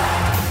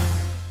all.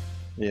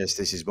 Yes,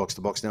 this is Box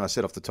to Box. Now, I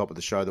said off the top of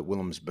the show that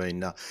Willem's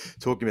been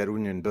talking about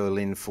Union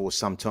Berlin for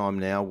some time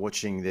now,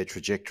 watching their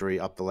trajectory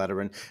up the ladder.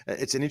 And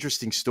it's an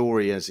interesting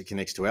story as it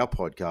connects to our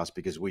podcast,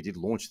 because we did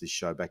launch this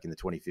show back in the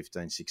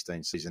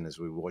 2015-16 season as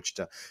we watched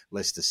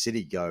Leicester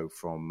City go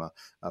from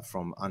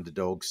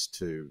underdogs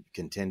to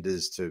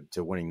contenders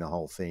to winning the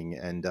whole thing.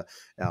 And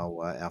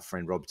our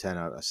friend Rob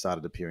Tanner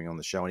started appearing on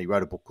the show, and he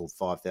wrote a book called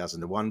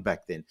 5,000 to 1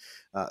 back then.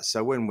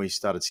 So when we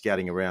started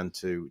scouting around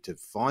to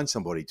find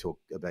somebody to talk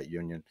about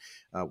Union,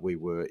 we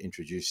were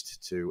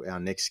introduced to our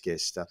next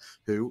guest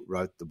who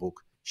wrote the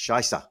book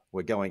Scheisse.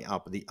 We're going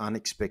up the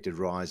unexpected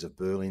rise of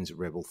Berlin's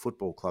rebel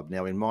football club.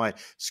 Now, in my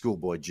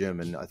schoolboy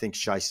German, I think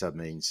Scheisse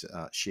means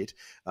shit.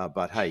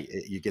 But hey,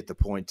 you get the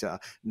point.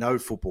 No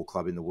football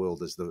club in the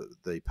world, as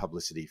the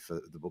publicity for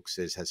the book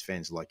says, has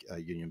fans like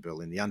Union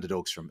Berlin, the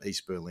underdogs from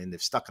East Berlin.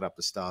 They've stuck it up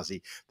the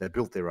Stasi. They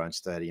built their own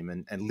stadium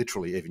and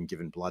literally even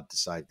given blood to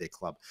save their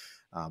club.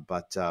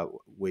 But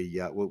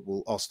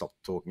I'll stop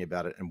talking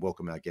about it and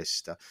welcome our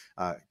guest,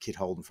 Kit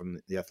Holden from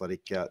The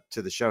Athletic,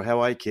 to the show.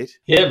 How are you, Kit?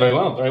 Yeah, very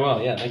well, very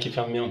well. Yeah, thank you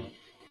for having me on.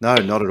 No,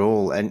 not at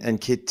all.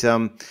 And Kit,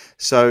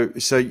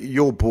 so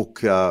your book,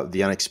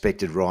 The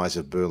Unexpected Rise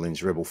of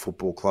Berlin's Rebel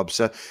Football Club.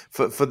 So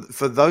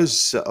for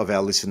those of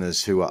our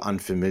listeners who are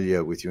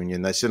unfamiliar with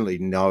Union, they certainly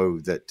know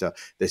that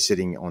they're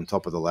sitting on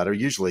top of the ladder.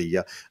 Usually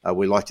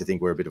we like to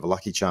think we're a bit of a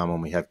lucky charm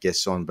when we have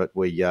guests on, but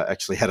we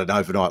actually had an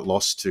overnight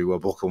loss to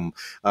Bochum,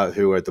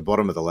 who are at the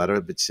bottom of the ladder,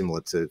 a bit similar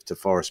to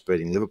Forest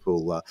beating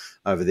Liverpool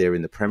over there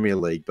in the Premier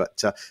League.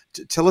 But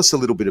tell us a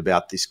little bit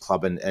about this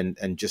club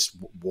and just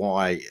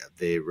why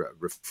they're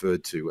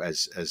referred to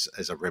as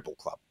a rebel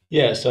club.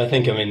 Yeah, so I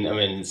mean,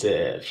 it's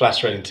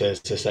flattering to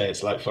say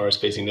it's like Forest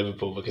beating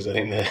Liverpool, because I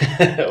think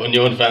the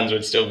Union fans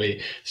would still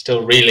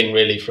reeling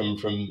really from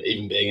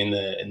even being in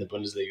the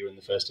Bundesliga in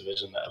the first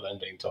division, let alone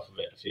being top of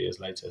it a few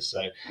years later.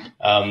 So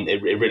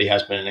it really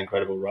has been an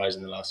incredible rise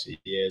in the last few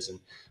years,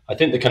 and I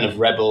think the kind of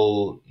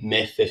rebel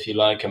myth, if you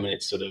like, I mean,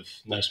 it's sort of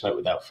no smoke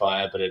without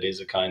fire, but it is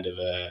a kind of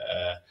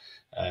a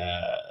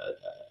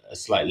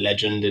slight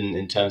legend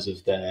in terms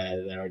of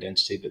their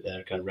identity, that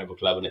they're a kind of rebel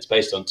club, and it's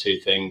based on two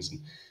things.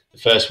 And the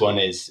first one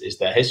is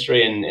their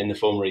history in the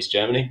former East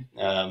Germany.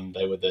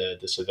 They were the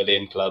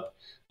civilian club.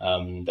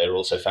 They were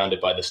also founded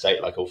by the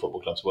state, like all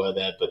football clubs were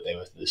there, but they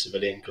were the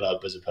civilian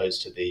club as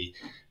opposed to the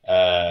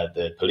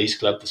police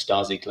club, the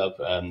Stasi club,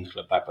 the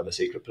club backed by the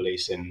secret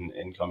police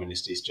in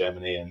communist East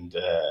Germany. And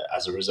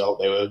as a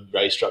result, they were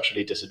very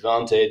structurally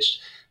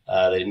disadvantaged.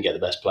 They didn't get the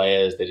best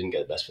players. They didn't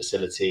get the best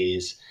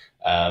facilities.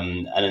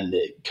 And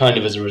kind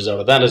of as a result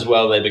of that as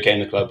well, they became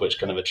the club which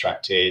kind of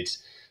attracted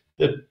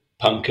the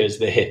punkers,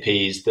 the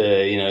hippies,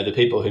 the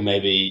people who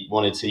maybe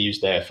wanted to use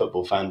their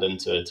football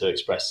fandom to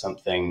express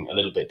something a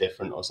little bit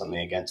different or something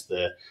against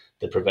the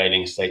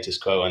prevailing status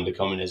quo under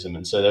communism.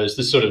 And so there was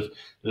this sort of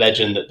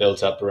legend that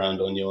built up around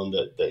Union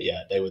that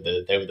they were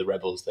the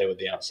rebels, they were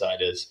the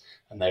outsiders,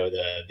 and they were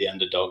the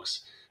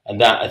underdogs. And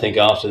that, I think,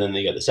 after then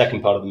you get the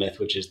second part of the myth,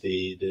 which is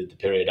the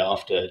period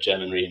after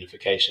German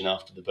reunification,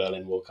 after the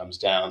Berlin Wall comes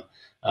down,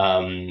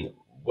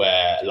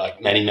 where,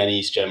 like many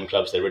East German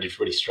clubs, they really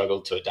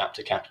struggled to adapt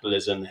to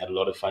capitalism. They had a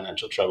lot of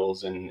financial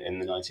troubles in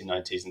the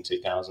 1990s and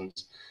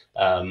 2000s.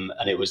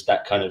 And it was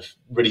that kind of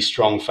really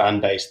strong fan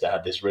base that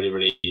had this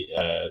really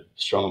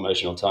strong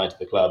emotional tie to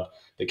the club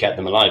that kept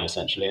them alive,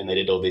 essentially. And they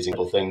did all these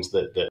incredible things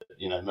that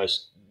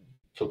most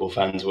football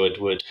fans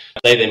would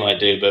say they might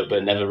do,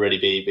 but never really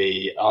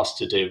be asked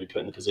to do, be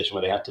put in the position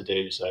where they had to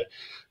do. So,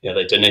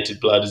 they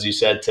donated blood, as you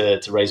said, to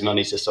raise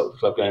money to stop the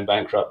club going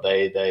bankrupt.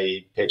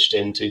 They pitched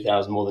in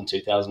more than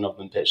 2,000 of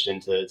them pitched in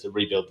to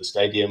rebuild the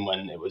stadium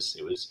when it was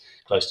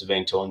close to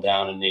being torn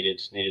down and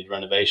needed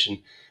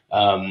renovation.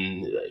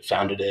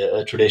 Founded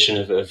a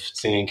tradition of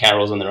singing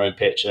carols on their own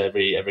pitch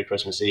every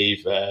Christmas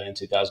Eve in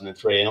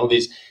 2003, and all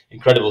these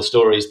incredible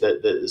stories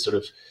that sort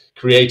of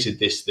created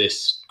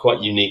this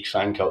quite unique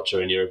fan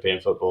culture in European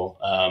football.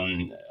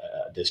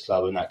 This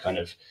club, and that kind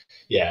of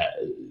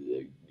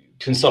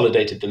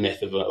consolidated the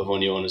myth of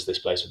Union as this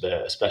place with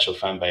a special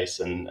fan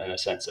base and a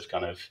sense of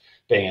kind of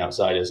being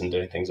outsiders and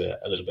doing things a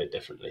little bit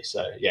differently.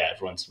 So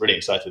everyone's really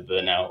excited that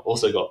they're now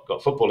also got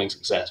footballing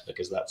success,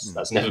 because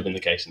that's never been the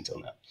case until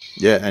now.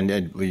 Yeah,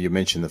 and you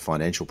mentioned the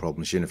financial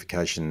problems.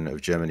 Unification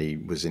of Germany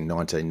was in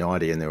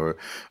 1990, and there were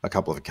a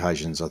couple of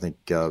occasions. I think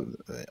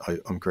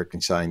I'm correct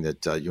in saying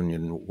that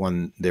Union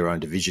won their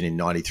own division in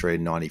 93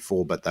 and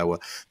 94, but they were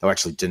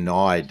actually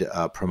denied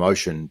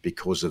promotion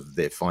because of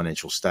their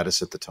financial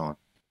status at the time.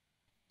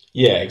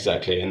 Yeah,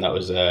 exactly, and that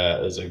was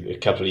a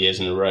couple of years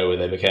in a row where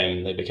they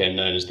became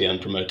known as the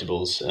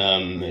unpromotables.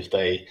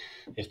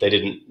 If they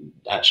didn't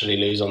actually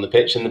lose on the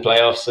pitch in the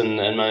playoffs and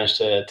managed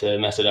to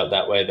mess it up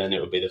that way, then it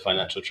would be the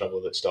financial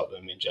trouble that stopped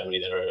them. In Germany,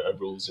 there are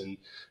rules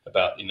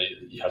about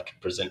you have to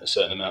present a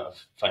certain amount of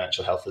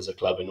financial health as a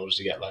club in order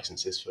to get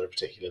licenses for a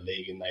particular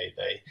league, and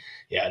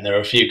and there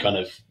are a few kind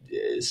of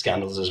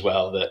scandals as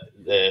well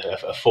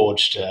that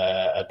forged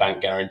a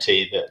bank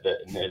guarantee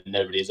that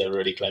nobody has ever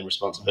really claimed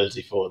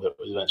responsibility for, that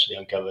was eventually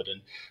uncovered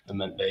and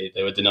meant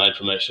they were denied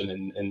promotion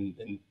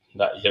in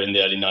that year in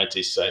the early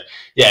 90s. So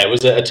it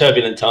was a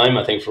turbulent time,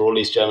 I think, for all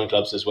these German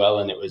clubs as well,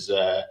 and it was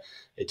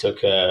it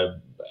took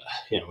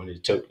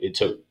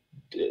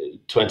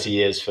 20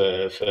 years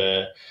for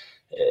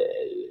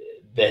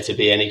there to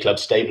be any club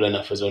stable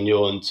enough as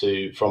Union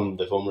from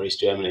the former East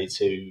Germany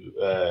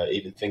to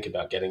even think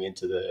about getting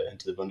into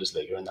the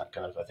Bundesliga, and that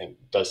kind of, I think,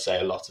 does say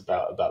a lot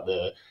about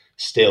the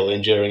still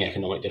enduring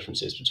economic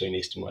differences between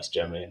East and West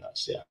Germany, and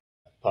that's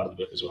part of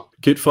the book as well.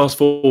 Kit, fast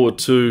forward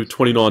to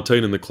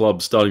 2019 and the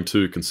club starting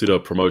to consider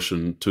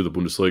promotion to the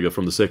Bundesliga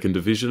from the second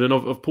division. And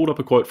I've pulled up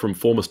a quote from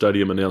former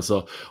stadium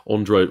announcer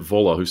Andre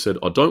Voller, who said,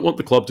 "I don't want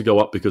the club to go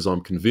up because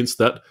I'm convinced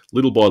that,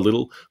 little by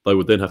little, they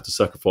would then have to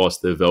sacrifice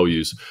their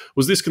values."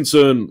 Was this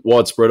concern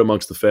widespread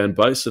amongst the fan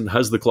base, and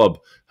has the club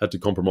had to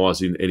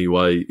compromise in any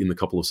way in the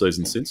couple of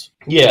seasons since?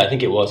 Yeah, I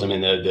think it was. I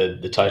mean,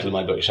 the title of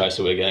my book,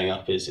 Scheisse, We're Going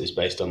Up, is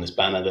based on this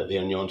banner that the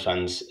Union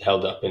fans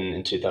held up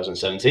in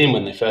 2017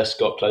 when they first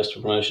got close to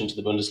promotion. promotion to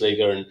the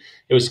Bundesliga, and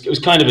it was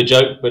kind of a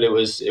joke, but it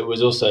was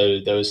also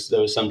there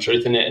was some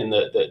truth in it, and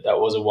that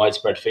was a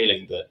widespread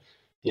feeling that,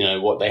 you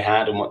know, what they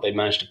had and what they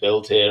managed to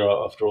build here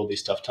after all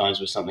these tough times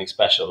was something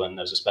special, and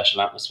there was a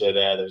special atmosphere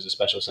there. There was a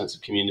special sense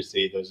of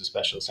community. There was a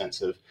special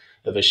sense of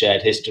a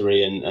shared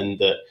history, and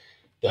that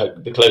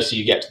the closer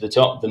you get to the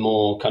top, the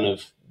more kind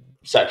of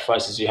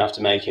sacrifices you have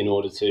to make in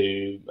order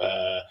to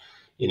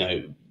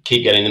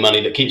keep getting the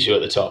money that keeps you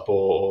at the top,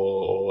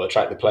 or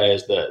attract the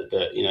players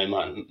that you know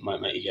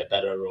might make you get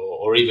better,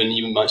 or even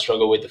you might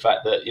struggle with the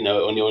fact that, you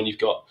know, on your own you've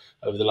got,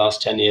 over the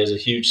last 10 years, a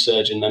huge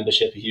surge in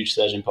membership, a huge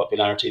surge in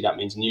popularity. That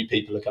means new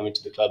people are coming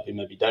to the club who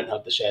maybe don't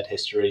have the shared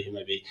history, who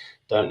maybe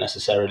don't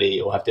necessarily,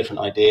 or have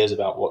different ideas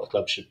about what the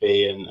club should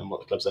be and what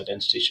the club's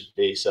identity should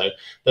be. So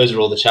those are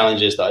all the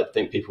challenges that I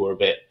think people were a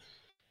bit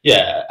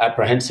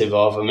apprehensive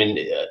of. I mean,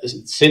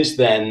 since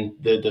then,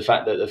 the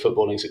fact that the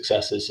footballing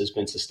success has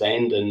been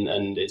sustained,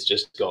 and it's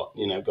just got,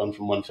 you know, gone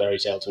from one fairy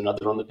tale to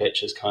another on the pitch,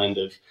 has kind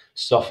of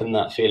softened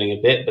that feeling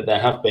a bit. But there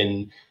have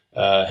been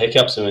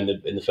hiccups. I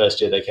mean, in the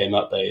first year they came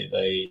up,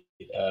 they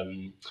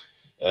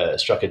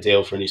struck a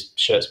deal for a new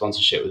shirt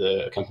sponsorship with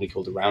a company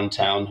called Around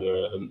Town, who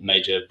are a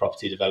major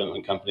property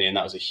development company, and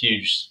that was a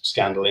huge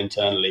scandal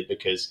internally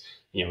because,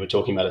 you know, we're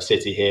talking about a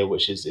city here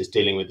which is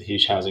dealing with a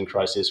huge housing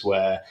crisis,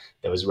 where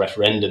there was a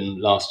referendum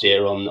last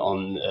year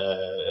on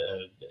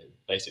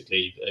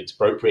basically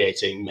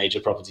expropriating major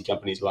property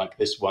companies like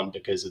this one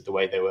because of the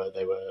way they were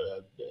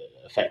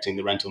affecting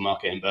the rental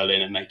market in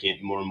Berlin and making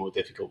it more and more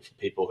difficult for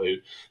people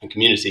and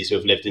communities who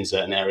have lived in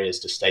certain areas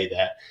to stay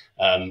there,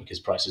 because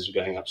prices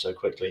were going up so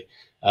quickly.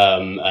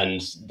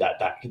 And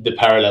that the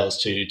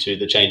parallels to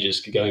the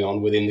changes going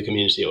on within the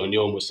community at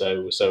Union were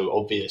so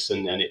obvious,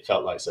 and it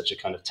felt like such a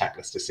kind of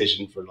tactless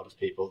decision for a lot of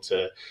people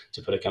to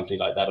put a company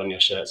like that on your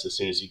shirts as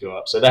soon as you grow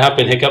up. So there have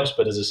been hiccups,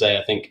 but as I say,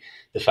 I think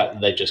the fact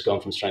that they've just gone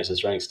from strength to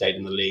strength, stayed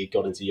in the league,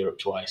 got into Europe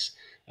twice,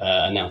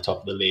 and now top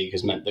of the league,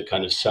 has meant that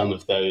kind of some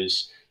of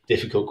those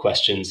difficult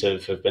questions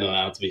have been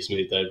allowed to be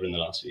smoothed over in the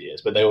last few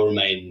years, but they will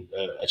remain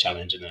a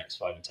challenge in the next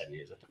 5 and 10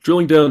 years, I think.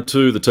 Drilling down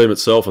to the team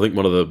itself, I think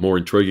one of the more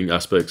intriguing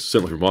aspects,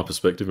 certainly from my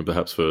perspective, and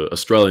perhaps for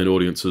Australian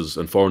audiences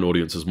and foreign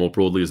audiences more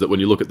broadly, is that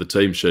when you look at the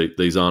team sheet,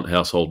 these aren't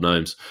household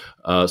names.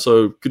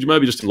 So could you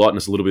maybe just enlighten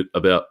us a little bit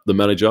about the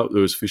manager,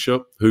 Urs Fischer,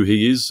 who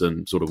he is,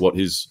 and sort of what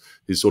his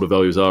sort of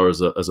values are as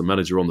a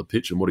manager on the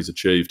pitch, and what he's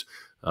achieved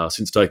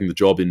since taking the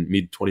job in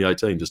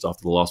mid-2018, just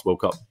after the last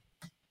World Cup?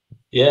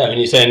 Yeah, when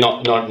you say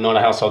not a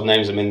household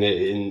names, I mean,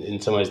 in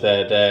some ways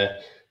they're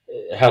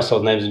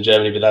household names in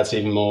Germany, but that's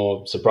even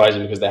more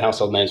surprising because they're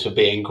household names for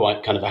being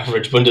quite kind of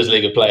average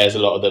Bundesliga players, a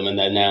lot of them, and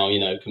they're now, you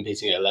know,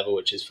 competing at a level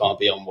which is far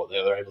beyond what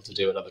they were able to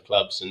do at other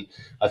clubs. And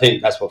I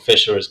think that's what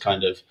Fischer has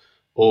kind of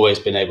always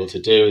been able to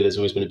do. There's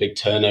always been a big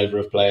turnover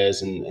of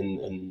players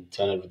and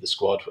turnover of the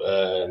squad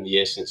in the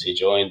years since he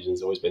joined.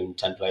 There's always been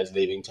 10 players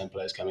leaving, 10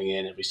 players coming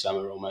in every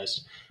summer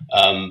almost.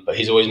 But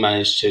he's always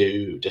managed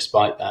to,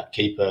 despite that,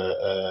 keep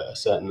a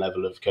certain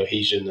level of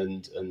cohesion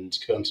and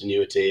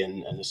continuity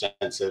and a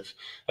sense of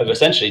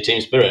essentially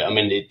team spirit. I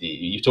mean,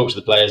 you talk to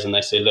the players and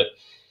they say, look,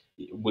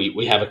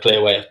 we have a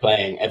clear way of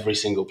playing. Every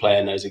single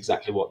player knows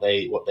exactly what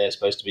they're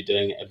supposed to be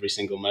doing at every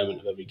single moment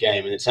of every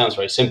game. And it sounds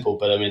very simple,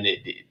 but I mean,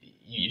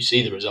 you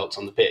see the results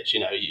on the pitch.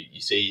 You know,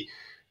 you see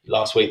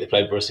last week they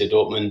played Borussia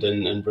Dortmund,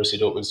 and Borussia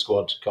Dortmund's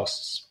squad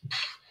costs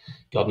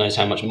God knows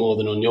how much more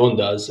than Union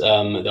does. They're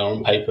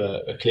on paper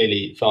a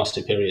clearly far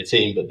superior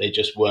team, but they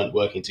just weren't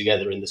working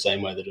together in the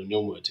same way that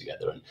Union were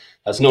together. And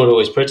that's not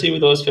always pretty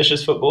with Urs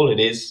Fischer's football.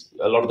 It is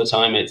a lot of the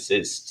time it's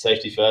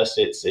safety first.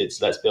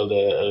 It's let's build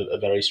a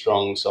very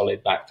strong,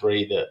 solid back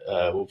three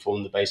that will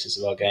form the basis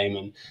of our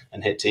game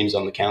and hit teams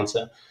on the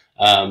counter.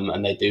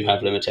 And they do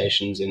have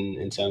limitations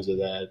in terms of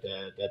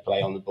their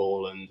play on the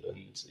ball and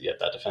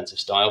that defensive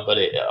style, but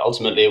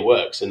ultimately it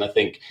works. And I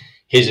think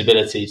his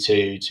ability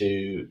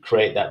to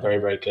create that very,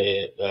 very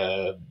clear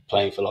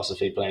playing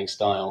philosophy, playing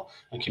style,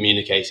 and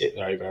communicate it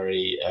very,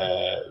 very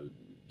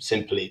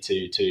simply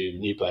to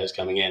new players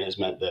coming in has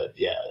meant that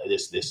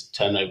this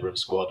turnover of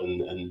squad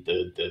and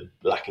the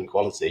lacking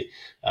quality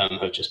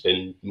have just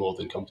been more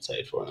than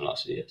compensated for in the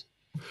last few years.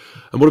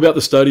 And what about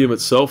the stadium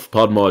itself?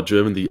 Pardon my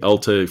German, the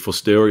Alte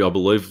Forsterie, I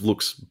believe,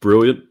 looks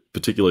brilliant,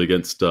 particularly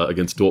against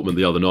Dortmund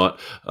the other night.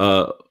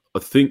 I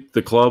think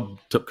the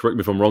club, correct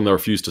me if I'm wrong, they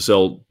refused to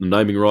sell the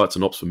naming rights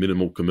and opts for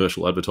minimal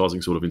commercial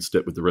advertising, sort of in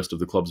step with the rest of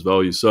the club's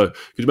values. So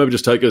could you maybe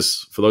just take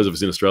us, for those of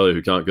us in Australia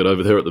who can't get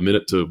over there at the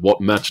minute, to what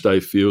match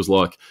day feels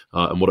like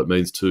and what it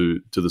means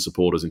to the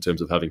supporters in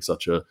terms of having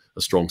such a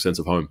strong sense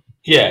of home?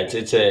 Yeah,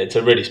 it's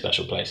a really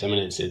special place. I mean,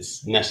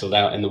 it's nestled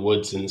out in the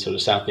woods in the sort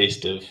of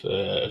southeast of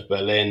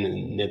Berlin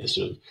and near the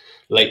sort of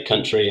lake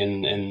country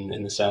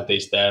in the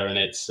southeast there, and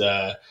it's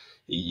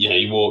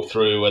you walk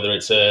through, whether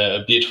it's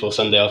a beautiful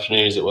Sunday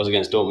afternoon as it was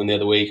against Dortmund the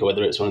other week, or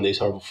whether it's one of these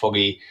horrible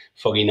foggy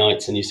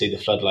nights and you see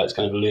the floodlights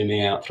kind of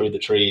looming out through the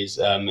trees.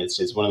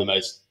 It's one of the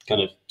most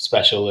kind of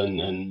special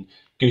and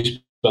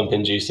goosebump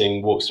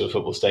inducing walks to a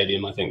football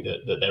stadium I think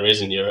that there is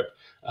in Europe.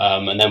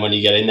 And then when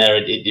you get in there,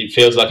 it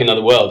feels like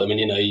another world. I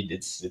mean,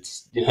 it's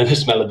the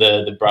smell of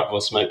the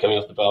Bratwurst smoke coming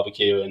off the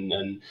barbecue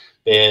and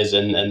beers,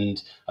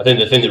 and I think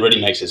the thing that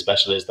really makes it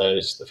special is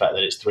the fact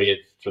that it's 3 of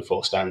the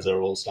 4 stands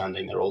are all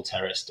standing, they're all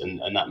terraced,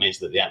 and that means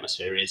that the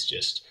atmosphere is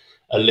just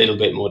a little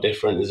bit more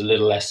different. There's a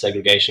little less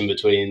segregation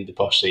between the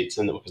posh seats,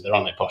 and because there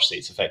are no posh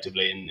seats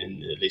effectively,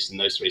 in at least in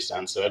those 3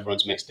 stands, so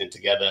everyone's mixed in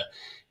together.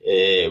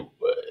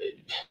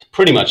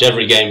 Pretty much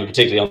every game, but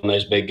particularly on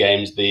those big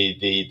games,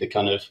 the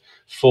kind of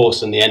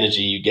force and the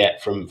energy you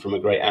get from a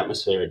great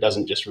atmosphere, it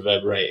doesn't just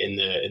reverberate in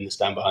the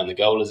stand behind the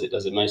goal as it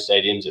does at most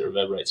stadiums. It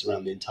reverberates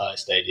around the entire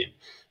stadium,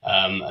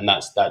 and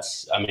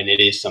that's I mean, it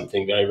is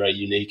something very, very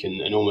unique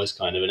and almost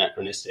kind of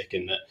anachronistic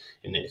in that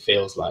it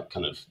feels like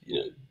kind of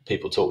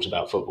people talked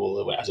about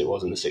football as it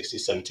was in the 60s,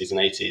 70s, and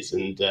 80s,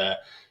 and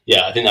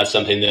I think that's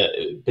something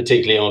that,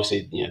 particularly,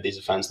 obviously, these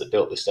are fans that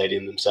built the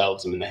stadium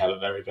themselves. I mean, they have a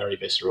very, very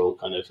visceral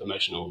kind of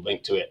emotional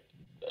link to it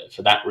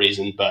for that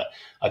reason. But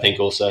I think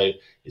also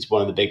it's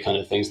one of the big kind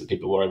of things that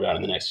people worry about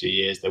in the next few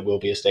years. There will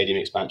be a stadium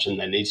expansion.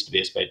 There needs to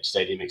be a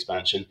stadium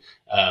expansion.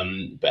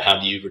 But how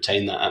do you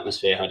retain that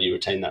atmosphere? How do you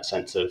retain that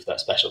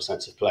special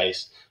sense of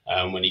place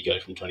when you go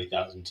from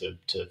 20,000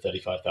 to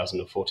 35,000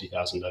 or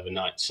 40,000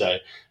 overnight? So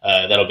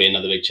that'll be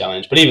another big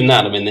challenge. But even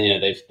that, I mean,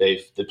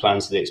 the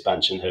plans for the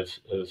expansion have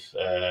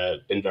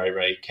been very,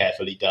 very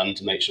carefully done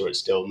to make sure it's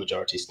still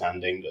majority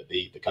standing, that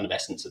the kind of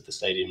essence of the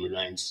stadium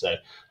remains. So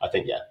I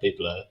think,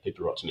 people are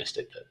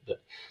optimistic that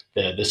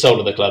the soul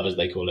of the club, as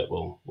they call it,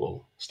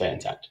 will stay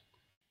intact.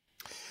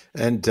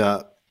 And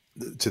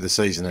to the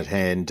season at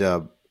hand,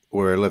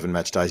 we're 11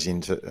 match days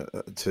into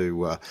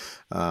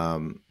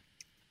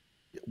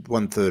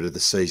 1/3 of the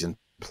season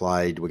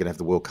played. We're going to have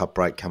the World Cup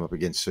break come up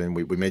again soon.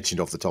 We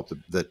mentioned off the top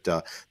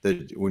that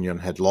Union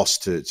had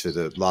lost to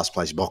the last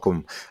place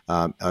Bochum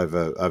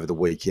over the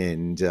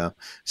weekend.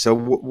 So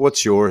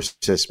what's your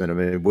assessment? I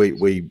mean,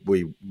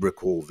 we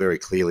recall very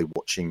clearly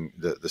watching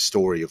the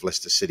story of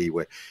Leicester City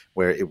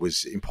where it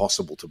was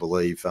impossible to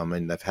believe. I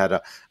mean, they've had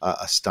a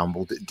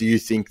stumble. Do you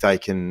think they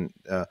can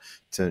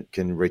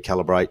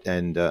recalibrate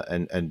and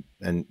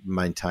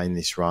maintain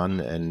this run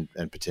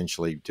and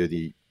potentially do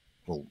the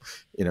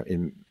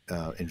in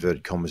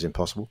inverted commas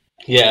impossible?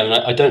 Yeah, I mean,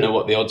 I don't know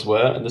what the odds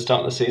were at the start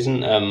of the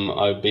season.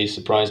 I'd be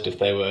surprised if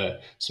they were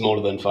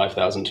smaller than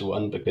 5,000 to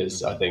 1,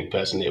 because I think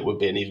personally it would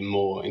be an even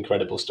more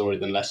incredible story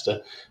than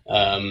Leicester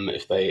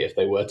if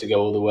they were to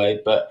go all the way.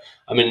 But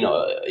I mean,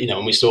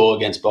 when we saw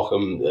against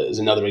Bochum, there's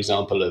another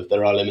example of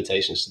there are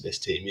limitations to this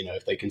team.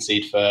 If they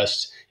concede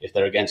first, if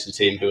they're against a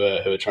team who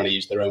are trying to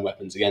use their own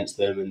weapons against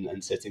them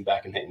and sitting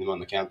back and hitting them on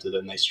the counter,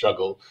 then they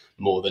struggle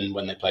more than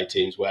when they play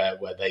teams where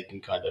they can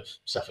kind of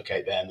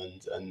suffocate them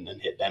and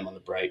hit them on the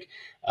break.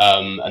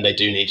 And they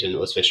do need, and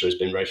Urs Fischer has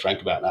been very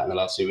frank about that in the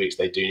last 2 weeks,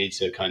 they do need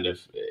to kind of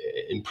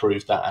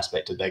improve that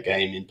aspect of their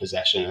game in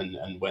possession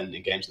and when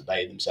in games that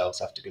they themselves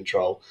have to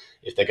control.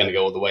 If they're going to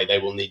go all the way, they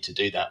will need to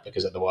do that,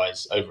 because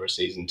otherwise over a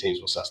season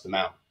teams will suss them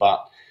out.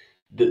 But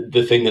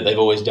the thing that they've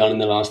always done in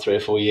the last 3 or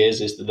 4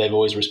 years is that they've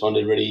always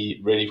responded really,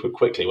 really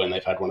quickly when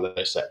they've had one of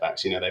those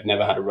setbacks. They've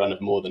never had a run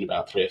of more than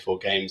about 3 or 4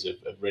 games of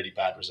really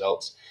bad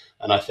results.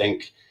 And I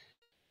think,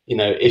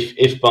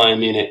 if Bayern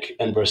Munich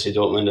and Borussia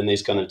Dortmund and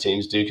these kind of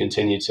teams do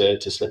continue to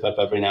slip up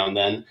every now and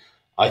then,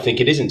 I think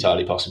it is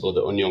entirely possible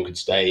that Union could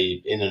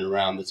stay in and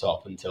around the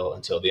top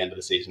until the end of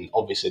the season.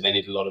 Obviously, they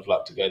need a lot of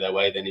luck to go their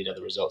way. They need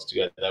other results to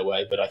go their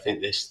way. But I think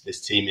this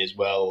team is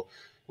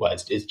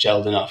it's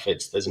gelled enough.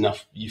 There's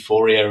enough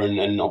euphoria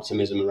and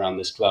optimism around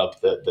this club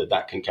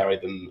that can carry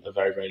them a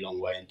very, very long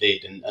way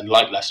indeed. And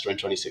like Leicester in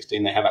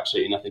 2016, they have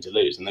absolutely nothing to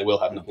lose, and they will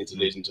have nothing to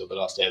lose until the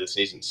last day of the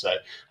season. So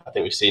I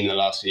think we've seen in the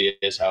last few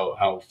years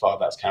how far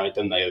that's carried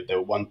them. They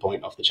were 1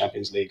 point off the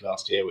Champions League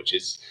last year, which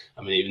is,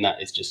 I mean, even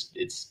that is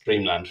it's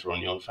dreamland for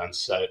Union fans.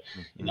 So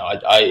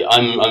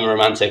I'm a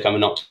romantic. I'm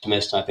an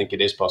optimist. I think it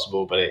is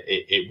possible, but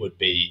it would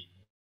be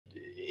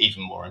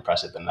even more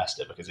impressive than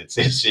Leicester, because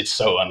it's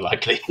so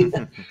unlikely.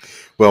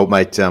 Well,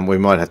 mate, we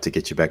might have to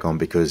get you back on,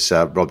 because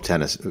Rob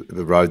Tanner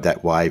rode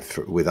that wave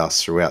with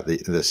us throughout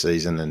the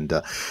season, and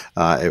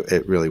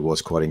it really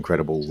was quite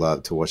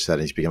incredible to watch that.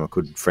 He's become a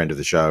good friend of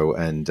the show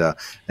and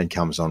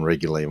comes on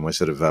regularly, and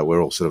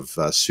we're all sort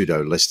of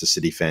pseudo Leicester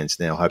City fans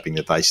now, hoping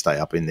that they stay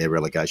up in their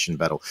relegation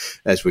battle,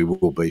 as we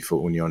will be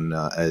for Union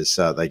as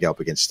they go up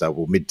against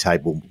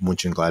mid-table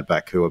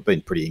Mönchengladbach, who have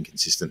been pretty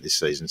inconsistent this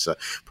season. So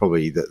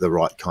probably the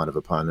right kind of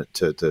opponent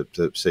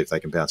to see if they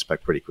can bounce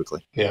back pretty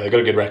quickly. Yeah, they've got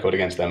a good record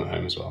against them at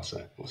home as well,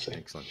 so we'll see.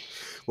 Excellent.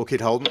 Well,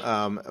 Kit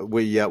Holden,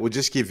 we'll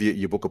just give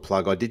your book a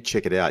plug. I did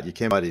check it out. You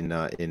can buy it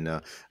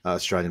in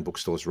Australian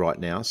bookstores right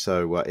now,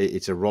 so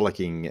it's a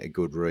rollicking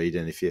good read.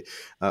 And if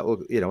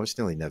it's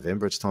nearly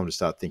November, it's time to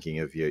start thinking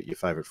of your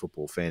favourite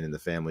football fan in the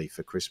family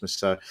for Christmas.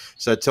 So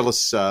tell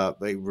us,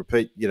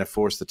 repeat,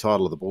 for us the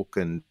title of the book,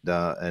 and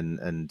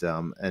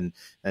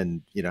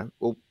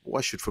why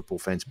should football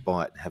fans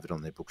buy it and have it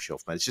on their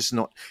bookshelf, mate? It's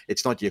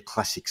not your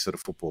classic sort of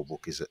football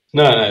book, is it?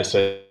 No.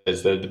 So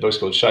the book's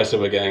called Scheisse,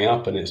 We're Going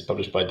Up, and it's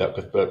published by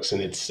Duckworth books,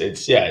 and it's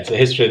a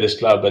history of this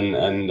club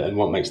and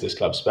what makes this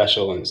club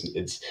special. And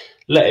it's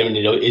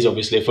it is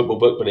obviously a football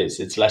book, but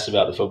it's less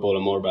about the football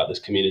and more about this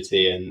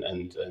community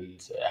and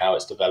how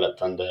it's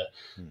developed under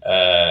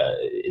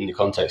in the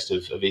context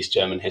of East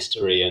German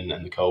history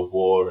and the Cold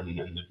War and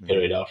the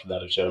period after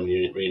that of German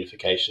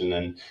reunification.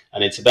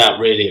 And it's about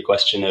really a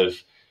question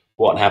of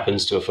what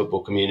happens to a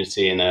football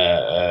community and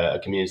a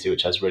community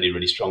which has really,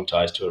 really strong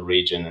ties to a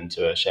region and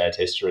to a shared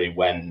history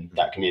when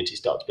that community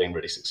starts being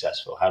really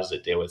successful. How does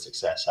it deal with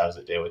success? How does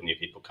it deal with new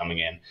people coming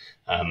in?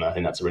 I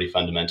think that's a really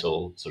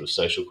fundamental sort of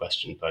social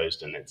question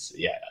posed, and it's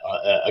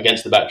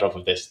against the backdrop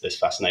of this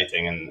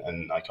fascinating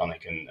and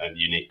iconic and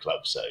unique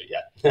club. So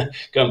go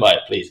and buy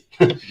it, please.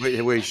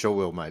 we sure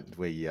will, mate.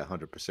 We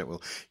 100%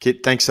 will.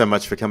 Kit, thanks so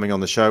much for coming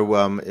on the show.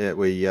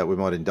 We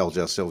might indulge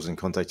ourselves and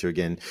contact you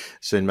again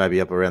soon,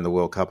 maybe up around the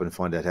World Cup, and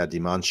find out how Die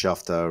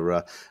Mannschaft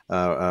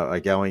are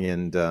going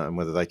and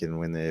whether they can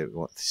win their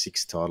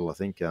sixth title. I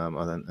think I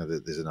don't know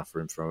that there's enough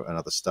room for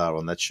another star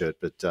on that shirt,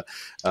 but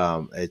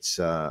it's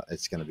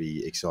going to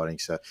be exciting.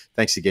 So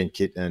thanks again,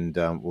 Kit, and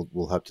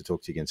we'll hope to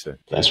talk to you again soon.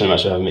 Thanks very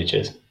much for having me.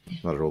 Cheers.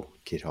 Not at all.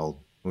 Kit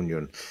Holt,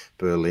 Union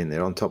Berlin,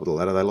 they're on top of the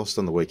ladder. They lost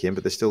on the weekend,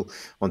 but they're still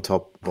on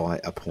top by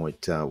a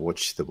point.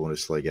 Watch the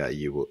Bundesliga.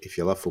 You will, if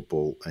you love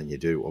football, and you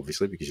do,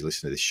 obviously, because you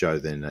listen to this show,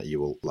 then you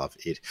will love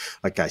it.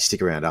 Okay,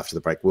 stick around after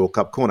the break. World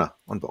Cup Corner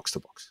on Box to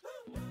Box.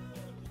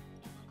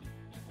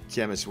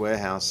 Chemist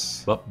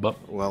Warehouse.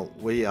 Well,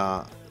 we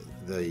are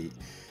the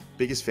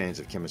biggest fans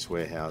of Chemist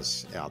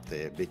Warehouse out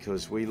there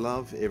because we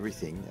love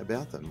everything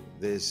about them.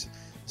 There's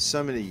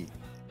so many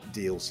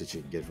deals that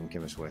you can get from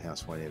Chemist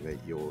Warehouse whenever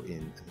you're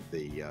in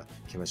the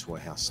Chemist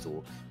Warehouse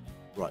store.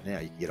 Right now,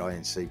 you can get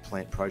INC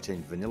plant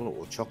protein vanilla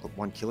or chocolate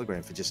 1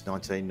 kilogram for just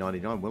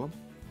 $19.99. Willem?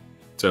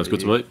 Sounds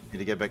good to me. Need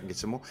to go back and get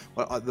some more.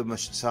 Well, the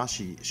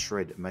Musashi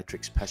Shred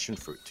Matrix Passion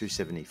Fruit,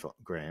 270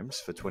 grams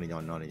for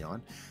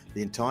 $29.99.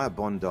 The entire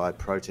Bondi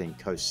Protein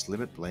Coast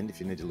Slim It blend. If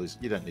you need to lose,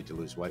 you don't need to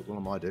lose weight.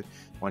 Willem, I do.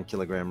 1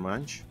 kilogram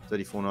range,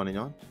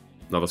 $34.99.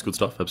 No, that's good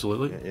stuff.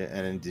 Absolutely. Yeah,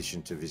 and in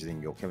addition to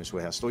visiting your Chemist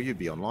Warehouse store, you'd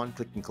be online,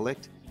 click and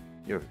collect.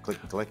 You're a click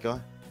and collect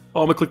guy?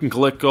 Oh, I'm a click and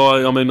collect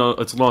guy. I mean,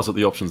 it's nice that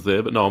the option's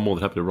there, but no, I'm more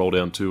than happy to roll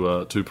down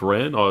to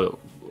Paran. I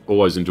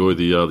always enjoy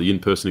the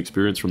in-person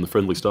experience from the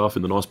friendly staff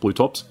in the nice blue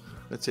tops.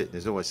 That's it.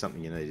 There's always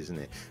something you need, isn't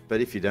there?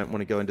 But if you don't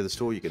want to go into the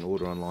store, you can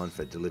order online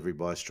for delivery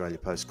by Australia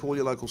Post. Call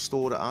your local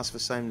store to ask for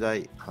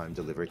same-day home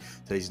delivery.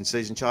 T's and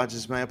C's and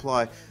charges may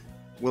apply.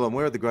 Willem,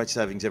 where are the great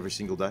savings every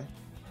single day?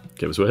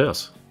 Chemist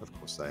Warehouse. Of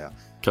course they are.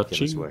 Ka-ching.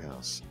 Chemist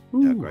Warehouse.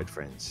 Our great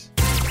friends.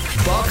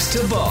 Box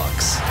to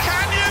Box.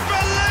 Can you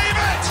believe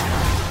it?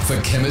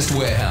 For Chemist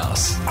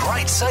Warehouse.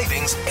 Great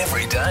savings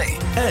every day.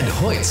 And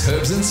Hoyt's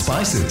Herbs and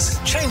Spices.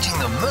 Changing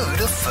the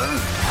mood of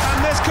food.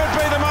 And this could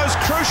be the most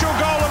crucial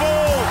goal of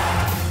all.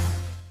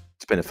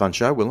 It's been a fun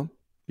show, Willem.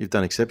 You've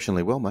done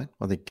exceptionally well, mate.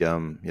 I think,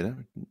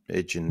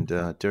 Edge and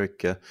Derek,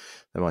 they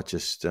might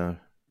just have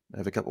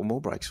a couple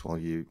more breaks while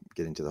you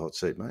get into the hot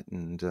seat, mate,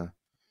 and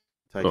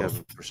take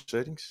over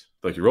proceedings.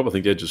 Thank you, Rob. I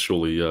think Edge has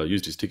surely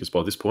used his tickets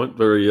by this point.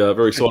 Very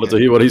excited to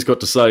hear what he's got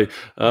to say.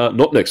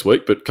 Not next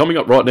week, but coming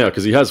up right now,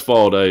 because he has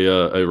filed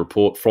a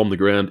report from the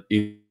ground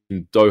in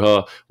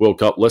Doha World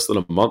Cup, less than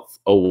a month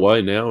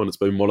away now, and it's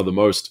been one of the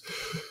most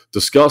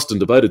discussed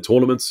and debated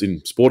tournaments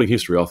in sporting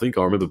history. I think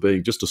I remember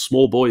being just a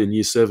small boy in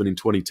Year 7 in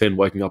 2010,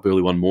 waking up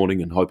early one morning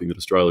and hoping that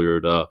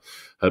Australia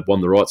had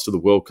won the rights to the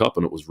World Cup,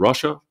 and it was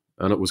Russia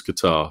and it was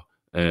Qatar,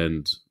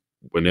 and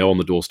we're now on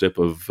the doorstep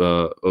of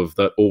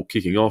that all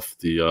kicking off.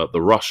 The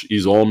rush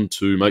is on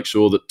to make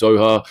sure that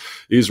Doha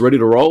is ready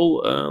to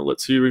roll.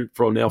 Let's hear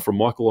from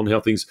Michael on how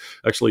things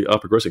actually are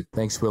progressing.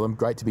 Thanks, Willem.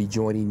 Great to be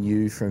joining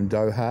you from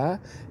Doha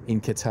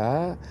in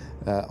Qatar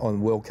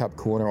on World Cup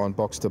Corner on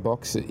Box to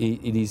Box.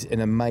 It is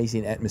an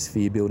amazing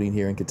atmosphere building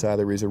here in Qatar.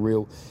 There is a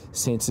real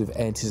sense of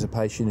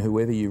anticipation,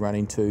 whoever you run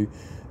into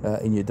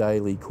in your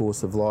daily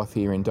course of life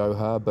here in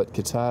Doha. But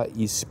Qatar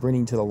is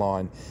sprinting to the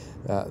line.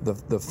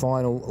 The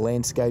final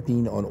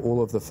landscaping on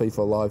all of the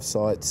FIFA Live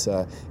sites,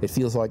 it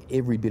feels like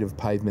every bit of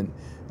pavement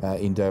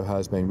in Doha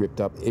has been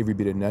ripped up, every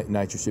bit of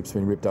nature strip's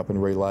been ripped up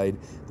and relaid.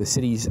 The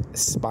city's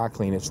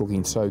sparkling, it's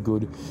looking so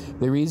good.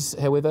 There is,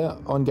 however,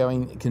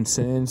 ongoing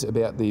concerns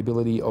about the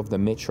ability of the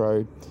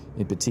metro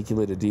in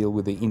particular to deal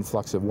with the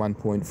influx of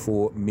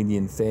 1.4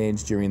 million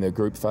fans during the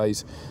group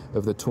phase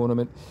of the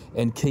tournament,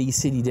 and key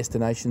city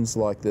destinations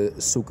like the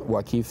Souk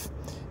Waqif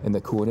and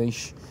the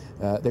Corniche.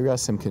 There are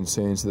some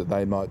concerns that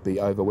they might be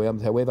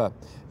overwhelmed. However,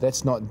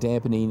 that's not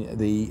dampening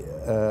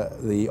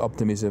the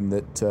optimism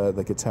that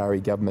the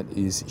Qatari government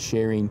is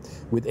sharing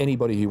with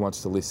anybody who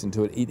wants to listen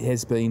to it. It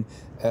has been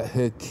a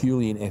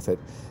Herculean effort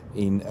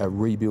in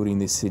rebuilding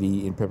this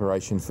city in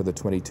preparation for the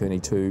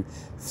 2022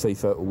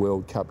 FIFA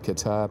World Cup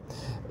Qatar.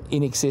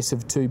 In excess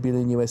of $2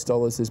 billion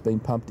has been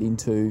pumped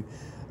into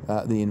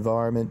the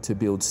environment to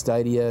build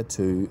stadia,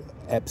 to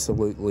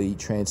absolutely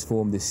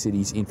transform this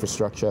city's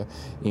infrastructure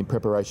in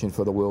preparation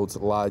for the world's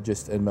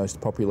largest and most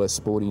popular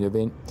sporting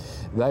event.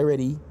 They're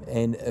ready,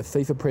 and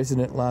FIFA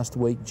President last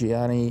week,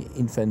 Gianni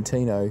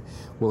Infantino,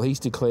 well, he's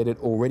declared it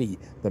already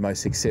the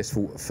most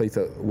successful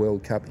FIFA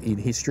World Cup in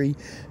history.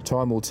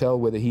 Time will tell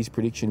whether his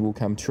prediction will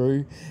come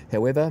true.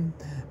 However,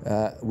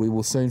 we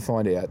will soon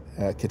find out.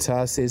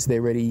 Qatar says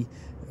they're ready.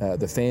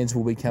 The fans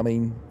will be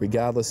coming,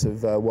 regardless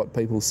of what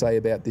people say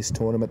about this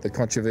tournament, the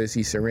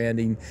controversy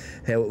surrounding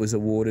how it was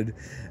awarded.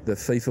 The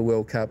FIFA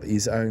World Cup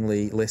is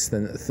only less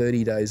than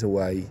 30 days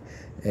away,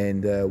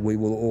 and we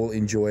will all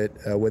enjoy it,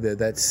 whether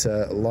that's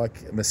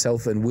like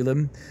myself and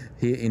Willem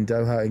here in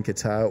Doha in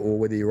Qatar, or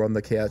whether you're on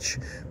the couch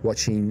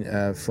watching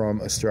from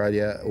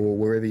Australia or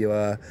wherever you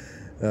are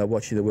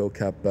watching the World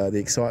Cup. The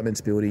excitement's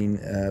building.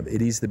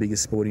 It is the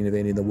biggest sporting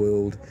event in the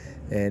world,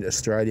 and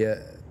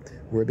Australia,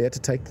 we're about to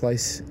take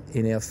place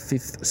in our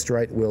 5th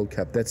straight World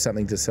Cup. That's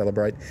something to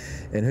celebrate.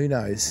 And who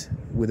knows,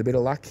 with a bit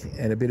of luck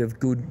and a bit of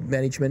good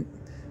management,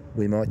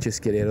 we might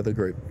just get out of the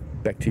group.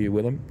 Back to you,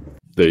 Willem.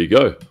 There you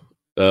go.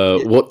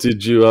 What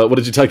did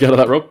you take out of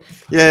that, Rob?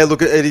 Yeah,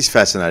 look, it is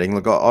fascinating.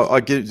 Look,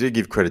 I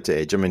give credit to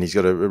Edge. I mean, he's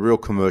got a real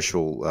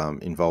commercial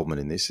involvement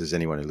in this, as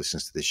anyone who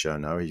listens to this show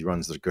know. He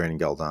runs the Green and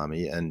Gold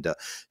Army, and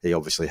he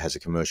obviously has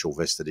a commercial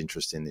vested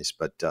interest in this.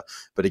 But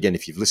again,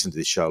 if you've listened to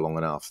this show long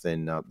enough,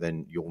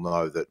 then you'll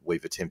know that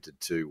we've attempted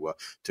to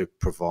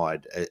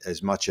provide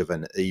as much of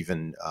an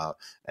even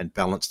and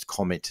balanced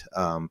comment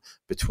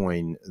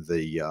between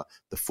the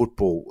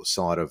football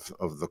side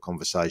of the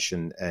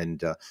conversation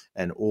and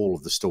all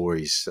of the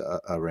stories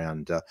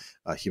around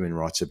human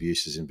rights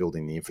abuses in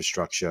building the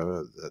infrastructure,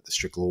 the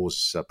strict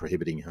laws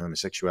prohibiting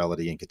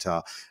homosexuality in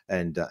Qatar,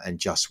 and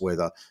just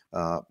whether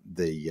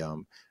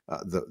the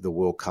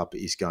World Cup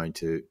is going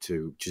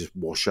to just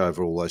wash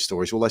over all those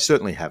stories. Well, they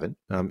certainly haven't.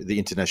 The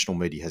international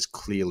media has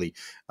clearly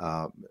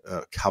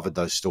covered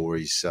those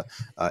stories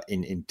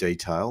in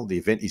detail. The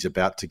event is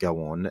about to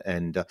go on,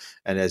 and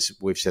as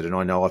we've said, and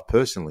I know I've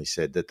personally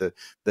said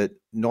that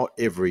not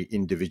every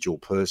individual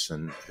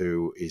person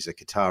who is a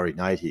Qatari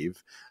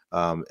native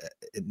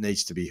it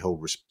needs to be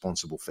held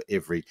responsible for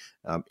every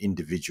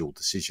individual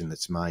decision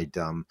that's made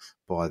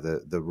by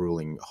the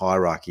ruling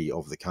hierarchy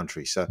of the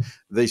country. So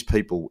these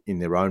people in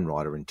their own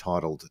right are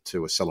entitled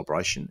to a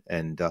celebration,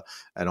 and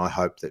I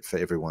hope that for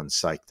everyone's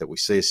sake that we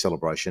see a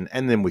celebration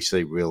and then we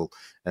see real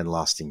and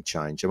lasting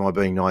change. Am I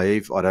being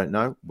naive? I don't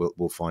know.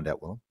 We'll find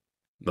out, Willem.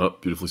 No,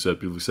 beautifully said,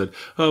 beautifully said.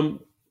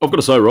 I've got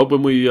to say, Rob,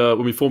 when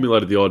we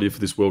formulated the idea for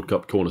this World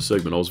Cup corner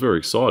segment, I was very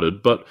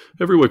excited. But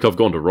every week I've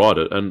gone to write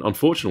it, and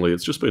unfortunately,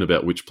 it's just been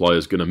about which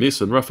player's going to miss.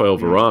 And Rafael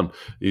Varane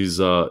is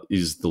the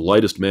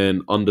latest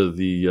man under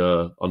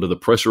the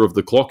pressure of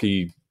the clock.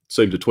 He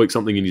seemed to tweak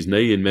something in his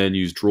knee in Man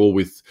U's draw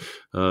with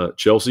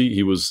Chelsea.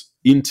 He was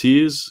in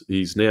tears.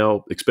 He's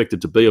now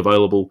expected to be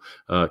available,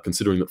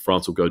 considering that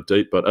France will go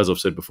deep. But as I've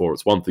said before,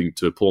 it's one thing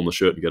to pull on the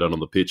shirt and get out on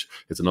the pitch.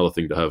 It's another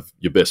thing to have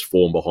your best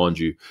form behind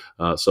you.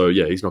 So,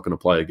 yeah, he's not going to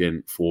play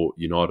again for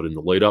United in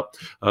the lead-up.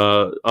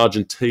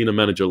 Argentina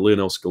manager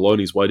Lionel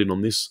Scaloni's weighed in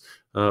on this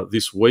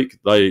week.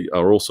 They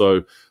are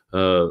also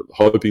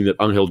hoping that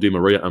Angel Di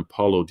Maria and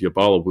Paulo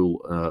Dybala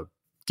will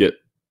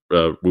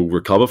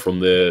recover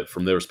from their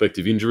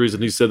respective injuries,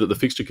 and he said that the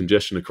fixture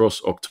congestion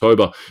across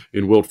October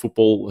in world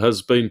football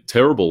has been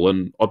terrible,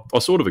 and I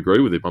sort of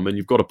agree with him. I mean,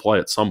 you've got to play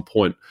at some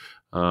point,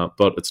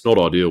 but it's not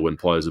ideal when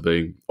players are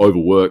being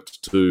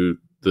overworked to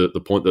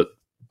the point that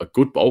a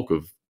good bulk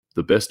of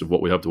the best of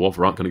what we have to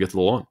offer aren't going to get to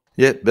the line.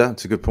 Yeah,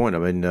 that's a good point. I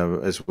mean,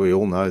 as we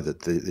all know,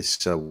 that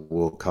this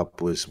World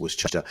Cup was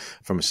changed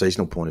from a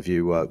seasonal point of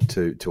view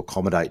to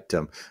accommodate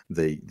the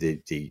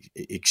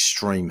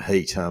extreme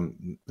heat.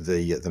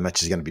 The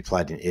matches are going to be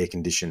played in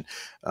air-conditioned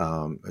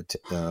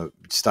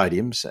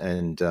stadiums,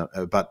 and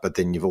but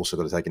then you've also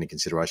got to take into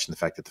consideration the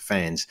fact that the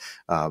fans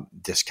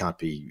just can't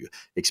be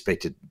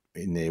expected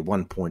in their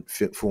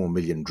 1.4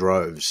 million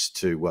droves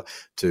to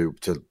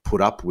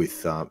put up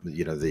with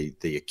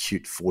the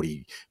acute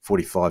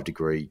 45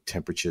 degree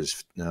temperatures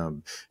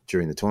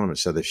during the tournament,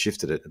 so they've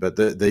shifted it. But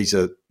these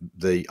are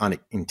the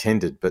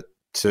unintended, but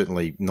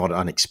certainly not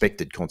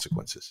unexpected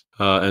consequences.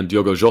 And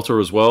Diogo Jota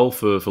as well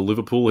for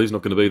Liverpool. He's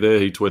not going to be there.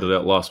 He tweeted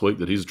out last week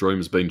that his dream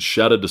has been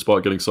shattered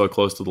despite getting so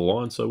close to the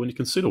line. So when you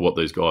consider what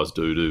these guys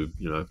do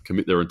to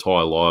commit their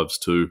entire lives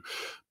to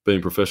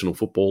being professional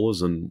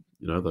footballers, and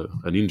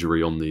an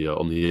injury on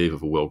the eve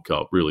of a World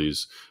Cup really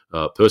is,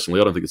 personally,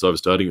 I don't think it's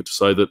overstating it to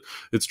say that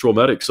it's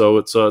traumatic. So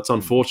it's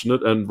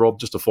unfortunate. And Rob,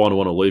 just a final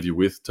one I'll leave you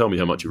with. Tell me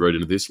how much you read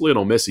into this.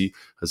 Lionel Messi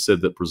has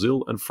said that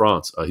Brazil and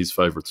France are his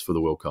favourites for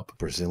the World Cup.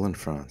 Brazil and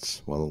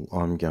France. Well,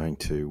 I'm going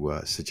to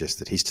suggest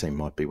that his team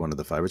might be one of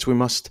the favourites. We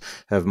must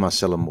have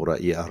Marcela Moura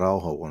y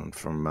Araujo on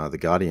from The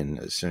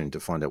Guardian soon to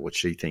find out what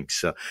she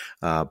thinks.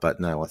 But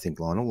no, I think,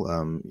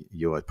 Lionel,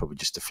 you are probably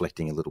just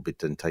deflecting a little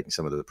bit and taking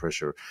some of the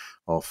pressure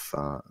off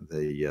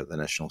the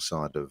national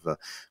side of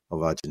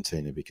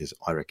Argentina, because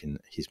I reckon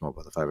he's one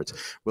of the favourites.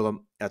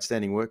 Well,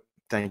 outstanding work.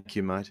 Thank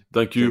you, mate.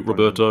 Thank you,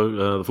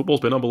 Roberto. The football's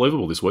been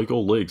unbelievable this week.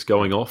 All leagues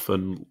going off,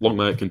 and long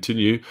may it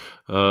continue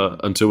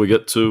until we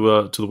get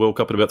to the World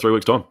Cup in about 3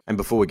 weeks' time. And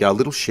before we go, a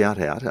little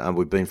shout out.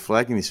 We've been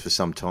flagging this for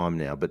some time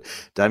now, but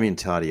Damien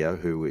Tardio,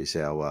 who is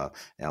our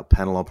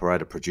panel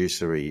operator,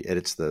 producer, he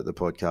edits the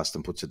podcast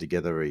and puts it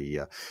together.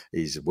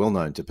 He's well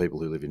known to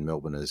people who live in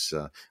Melbourne as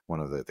one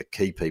of the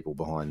key people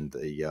behind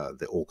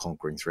the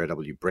all-conquering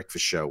 3AW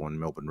breakfast show on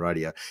Melbourne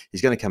radio.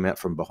 He's going to come out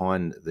from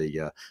behind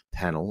the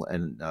panel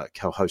and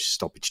co-host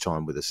Stoppage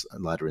Time with us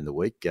later in the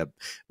week.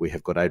 We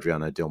have got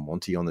Adriano Del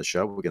Monte on the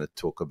show. We're going to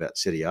talk about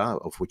Serie A,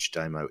 of which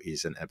Damo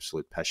is an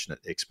absolute passionate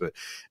expert.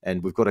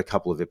 And we've got a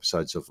couple of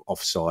episodes of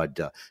Offside,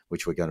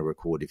 which we're going to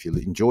record. If you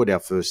enjoyed our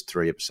first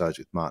 3 episodes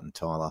with Martin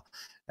Tyler,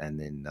 and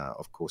then,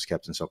 of course,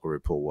 Captain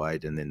Socceroo Paul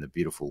Wade, and then the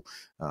beautiful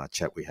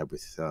chat we had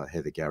with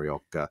Heather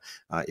Garriock.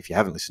 If you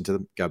haven't listened to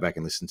them, go back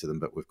and listen to them.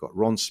 But we've got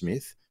Ron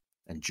Smith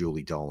and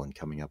Julie Dolan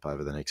coming up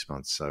over the next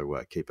month.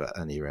 So keep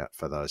an ear out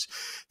for those.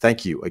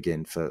 Thank you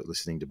again for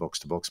listening to Box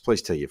to Box.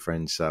 Please tell your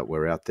friends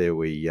we're out there.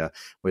 We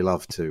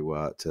love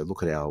to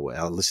look at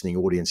our listening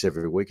audience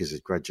every week as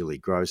it gradually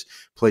grows.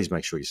 Please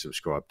make sure you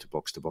subscribe to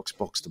Box to Box,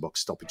 Box to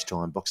Box Stoppage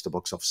Time, Box to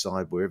Box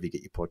Offside, wherever you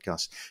get your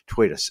podcasts.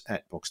 Tweet us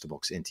at Box to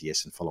Box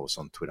NTS and follow us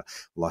on Twitter.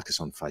 Like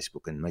us on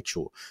Facebook, and make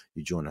sure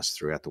you join us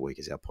throughout the week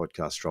as our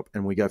podcasts drop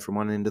and we go from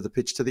one end of the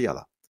pitch to the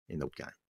other in the game.